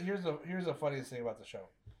 But here's the funniest thing about the show.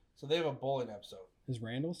 So they have a bowling episode. Is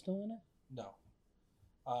Randall still in it? No.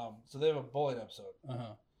 So they have a bowling episode, Uh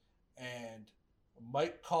huh. and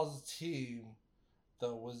Mike calls his team the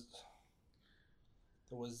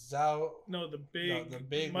Wazowskis. No, the big. the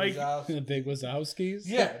big Mike. Wazowskis. The Big Wazowskis.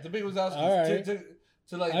 Yeah, the big Wazowskis. All right.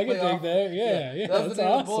 To like I can play dig off- that. Yeah, that was that's the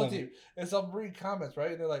name of the bowling awesome. team. And so I'm reading comments,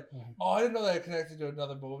 right? And they're like, Mhm. "Oh, I didn't know that it connected to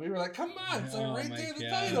another movie." We were like, "Come on, it's like Oh right my there in the God.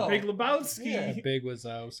 title." Big Lebowski. Yeah. The Big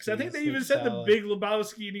Wazowskis. Because I think they even That's said the solid. Big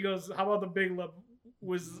Lebowski, and he goes, "How about the Big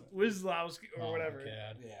Wizlowski or Oh, whatever?" my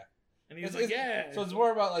God. Yeah. And he was It's- like, "Yeah." So it's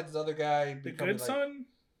more about like this other guy the becoming Good like, Son.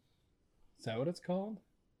 Is that what it's called?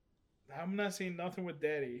 I'm not seeing nothing with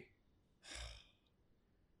Daddy.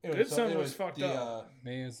 Anyway, Good Son was fucked the, up.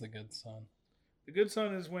 May is the good son. The Good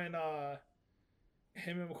Son is when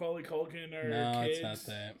him and Macaulay Culkin are No, kids. it's not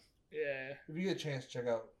that. Yeah. If you get a chance, check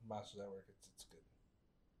out Monsters at Work. It's good.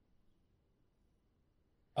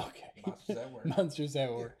 Okay. Monsters at Work. Monsters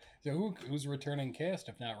at Work. So who's returning cast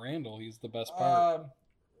if not Randall? He's the best part.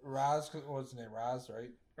 Roz, what's his name? Roz, right?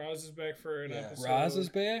 Roz is back for an Yeah. episode. Roz is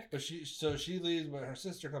back. But she leaves, but her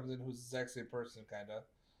sister comes in, who's the exact same person, kind of.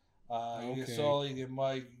 You get Okay. Sully, you get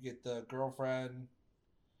Mike, you get the girlfriend.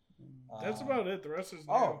 That's about it. The rest is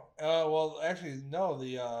new. Oh, well, actually, no.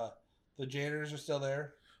 The janitors are still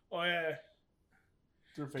there. Oh yeah.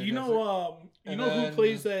 They're Do you fantastic. know And who then-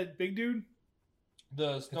 plays that big dude?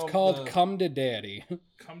 It's Called Come to Daddy.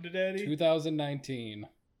 Come to Daddy. 2019.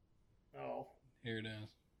 Oh. Here it is.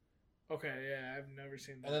 Okay, yeah, I've never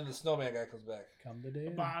seen that. And then the snowman guy comes back. Come the day.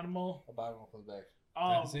 Abominable. Abominable comes back.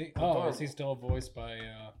 Is he? Oh, is he still voiced by?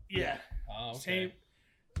 Yeah. Oh, okay. Same.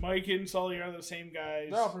 Mike and Sully are the same guys.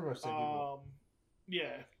 They're all pretty much the same people.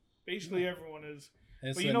 Yeah, basically everyone is.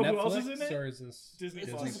 Is But it you know who Netflix, else is in it? or is this Disney It's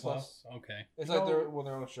Plus. Disney Plus. Okay. It's You like know- they're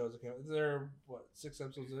their own shows. They're what 6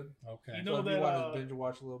 episodes in. Okay. You know So if that, you want to binge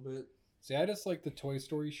watch a little bit. See, I just like the Toy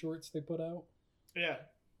Story shorts they put out. Yeah,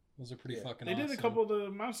 Those are pretty Yeah. fucking they awesome. did a couple of the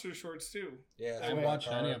monster shorts too. Yeah, I haven't watched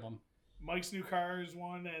any of them. Mike's New Cars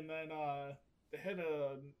one, and then they had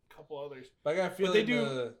a couple others. But I got a feeling they do-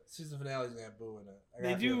 the season finale is gonna have Boo in it. I got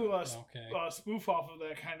They a do feeling. Okay. spoof off of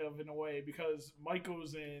that kind of in a way because Mike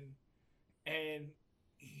goes in and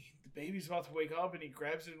the baby's about to wake up and he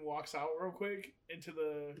grabs it and walks out real quick into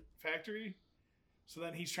the factory. So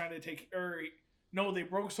then he's trying to they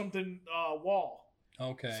broke something wall.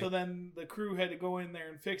 Okay. So then the crew had to go in there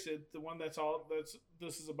and fix it. The one that's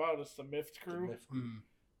this is about is the Miffed crew. Hmm.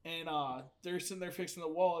 And they're sitting there fixing the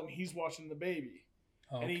wall and he's watching the baby.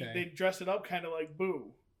 Okay. And they dress it up kind of like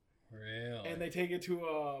Boo. Really? And they take it to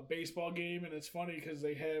a baseball game, and it's funny because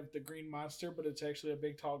they have the green monster, but it's actually a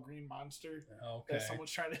big, tall green monster Okay. that someone's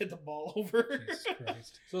trying to hit the ball over. Jesus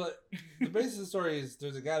Christ. So like, the basis of the story is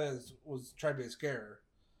there's a guy that was trying to be a scarer,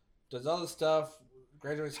 does all this stuff,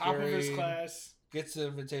 graduates Top of his scary, class, gets the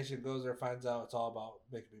invitation, goes there, finds out it's all about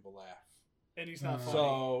making people laugh. and he's not Mhm. funny.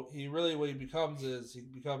 So he really what he becomes is he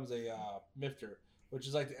becomes a mifter, which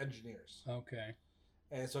is like the engineers. Okay.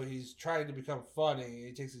 And so he's trying to become funny.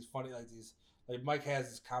 He takes these funny like Mike has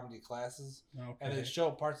his comedy classes, and they Okay.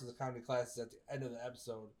 show parts of the comedy classes at the end of the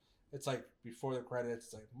episode. It's like before the credits,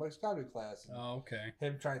 it's like Mike's comedy class. And Okay.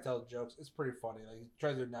 him trying to tell jokes. It's pretty funny. Like he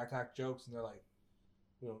tries to knock jokes, and they're like,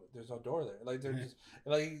 there's no door there. Like they're just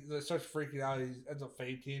like he starts freaking out. He ends up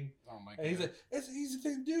fainting, Oh my god. and he's like, "It's an easy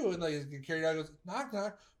thing to do." And like he's getting carried out. He goes, "Knock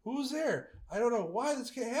knock. Who's there? I don't know why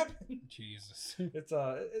this can't happen." Jesus. It's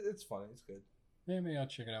funny. It's good. Maybe I'll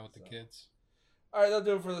check it out with the So. kids. All right, that'll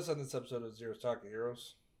do it for this on this episode of Zero's Talking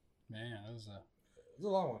Heroes. Man, that was a. It's a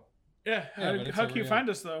long one. Yeah, Yeah, but it's how a can you real- find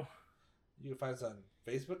us, though? You can find us on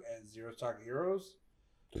Facebook at Zero's Talking Heroes,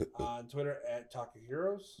 on Twitter at Talking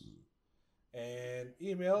Heroes, and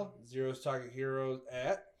email Zero's Talking Heroes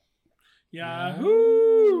at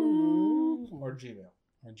Yahoo! or Gmail.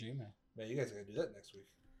 Or Gmail. Man, you guys are gonna do that next week.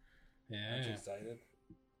 Aren't you Yeah. excited?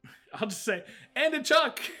 I'll just say, and a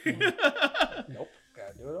Chuck! Nope.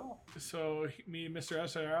 Gotta do it all. So, me and Mr.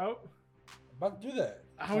 S are out? I'm about to do that.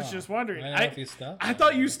 I was Oh, just wondering. I don't know if you stopped. I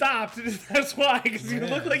thought you stopped. That's why, because you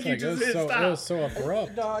Yeah, look like it's you it just was hit so, stop. It was so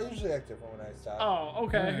abrupt. No, I'm usually active when I stop. Oh,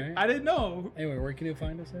 okay. Alright. I didn't know. Anyway, where can you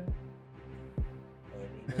find us at?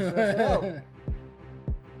 Maybe Mr. F out.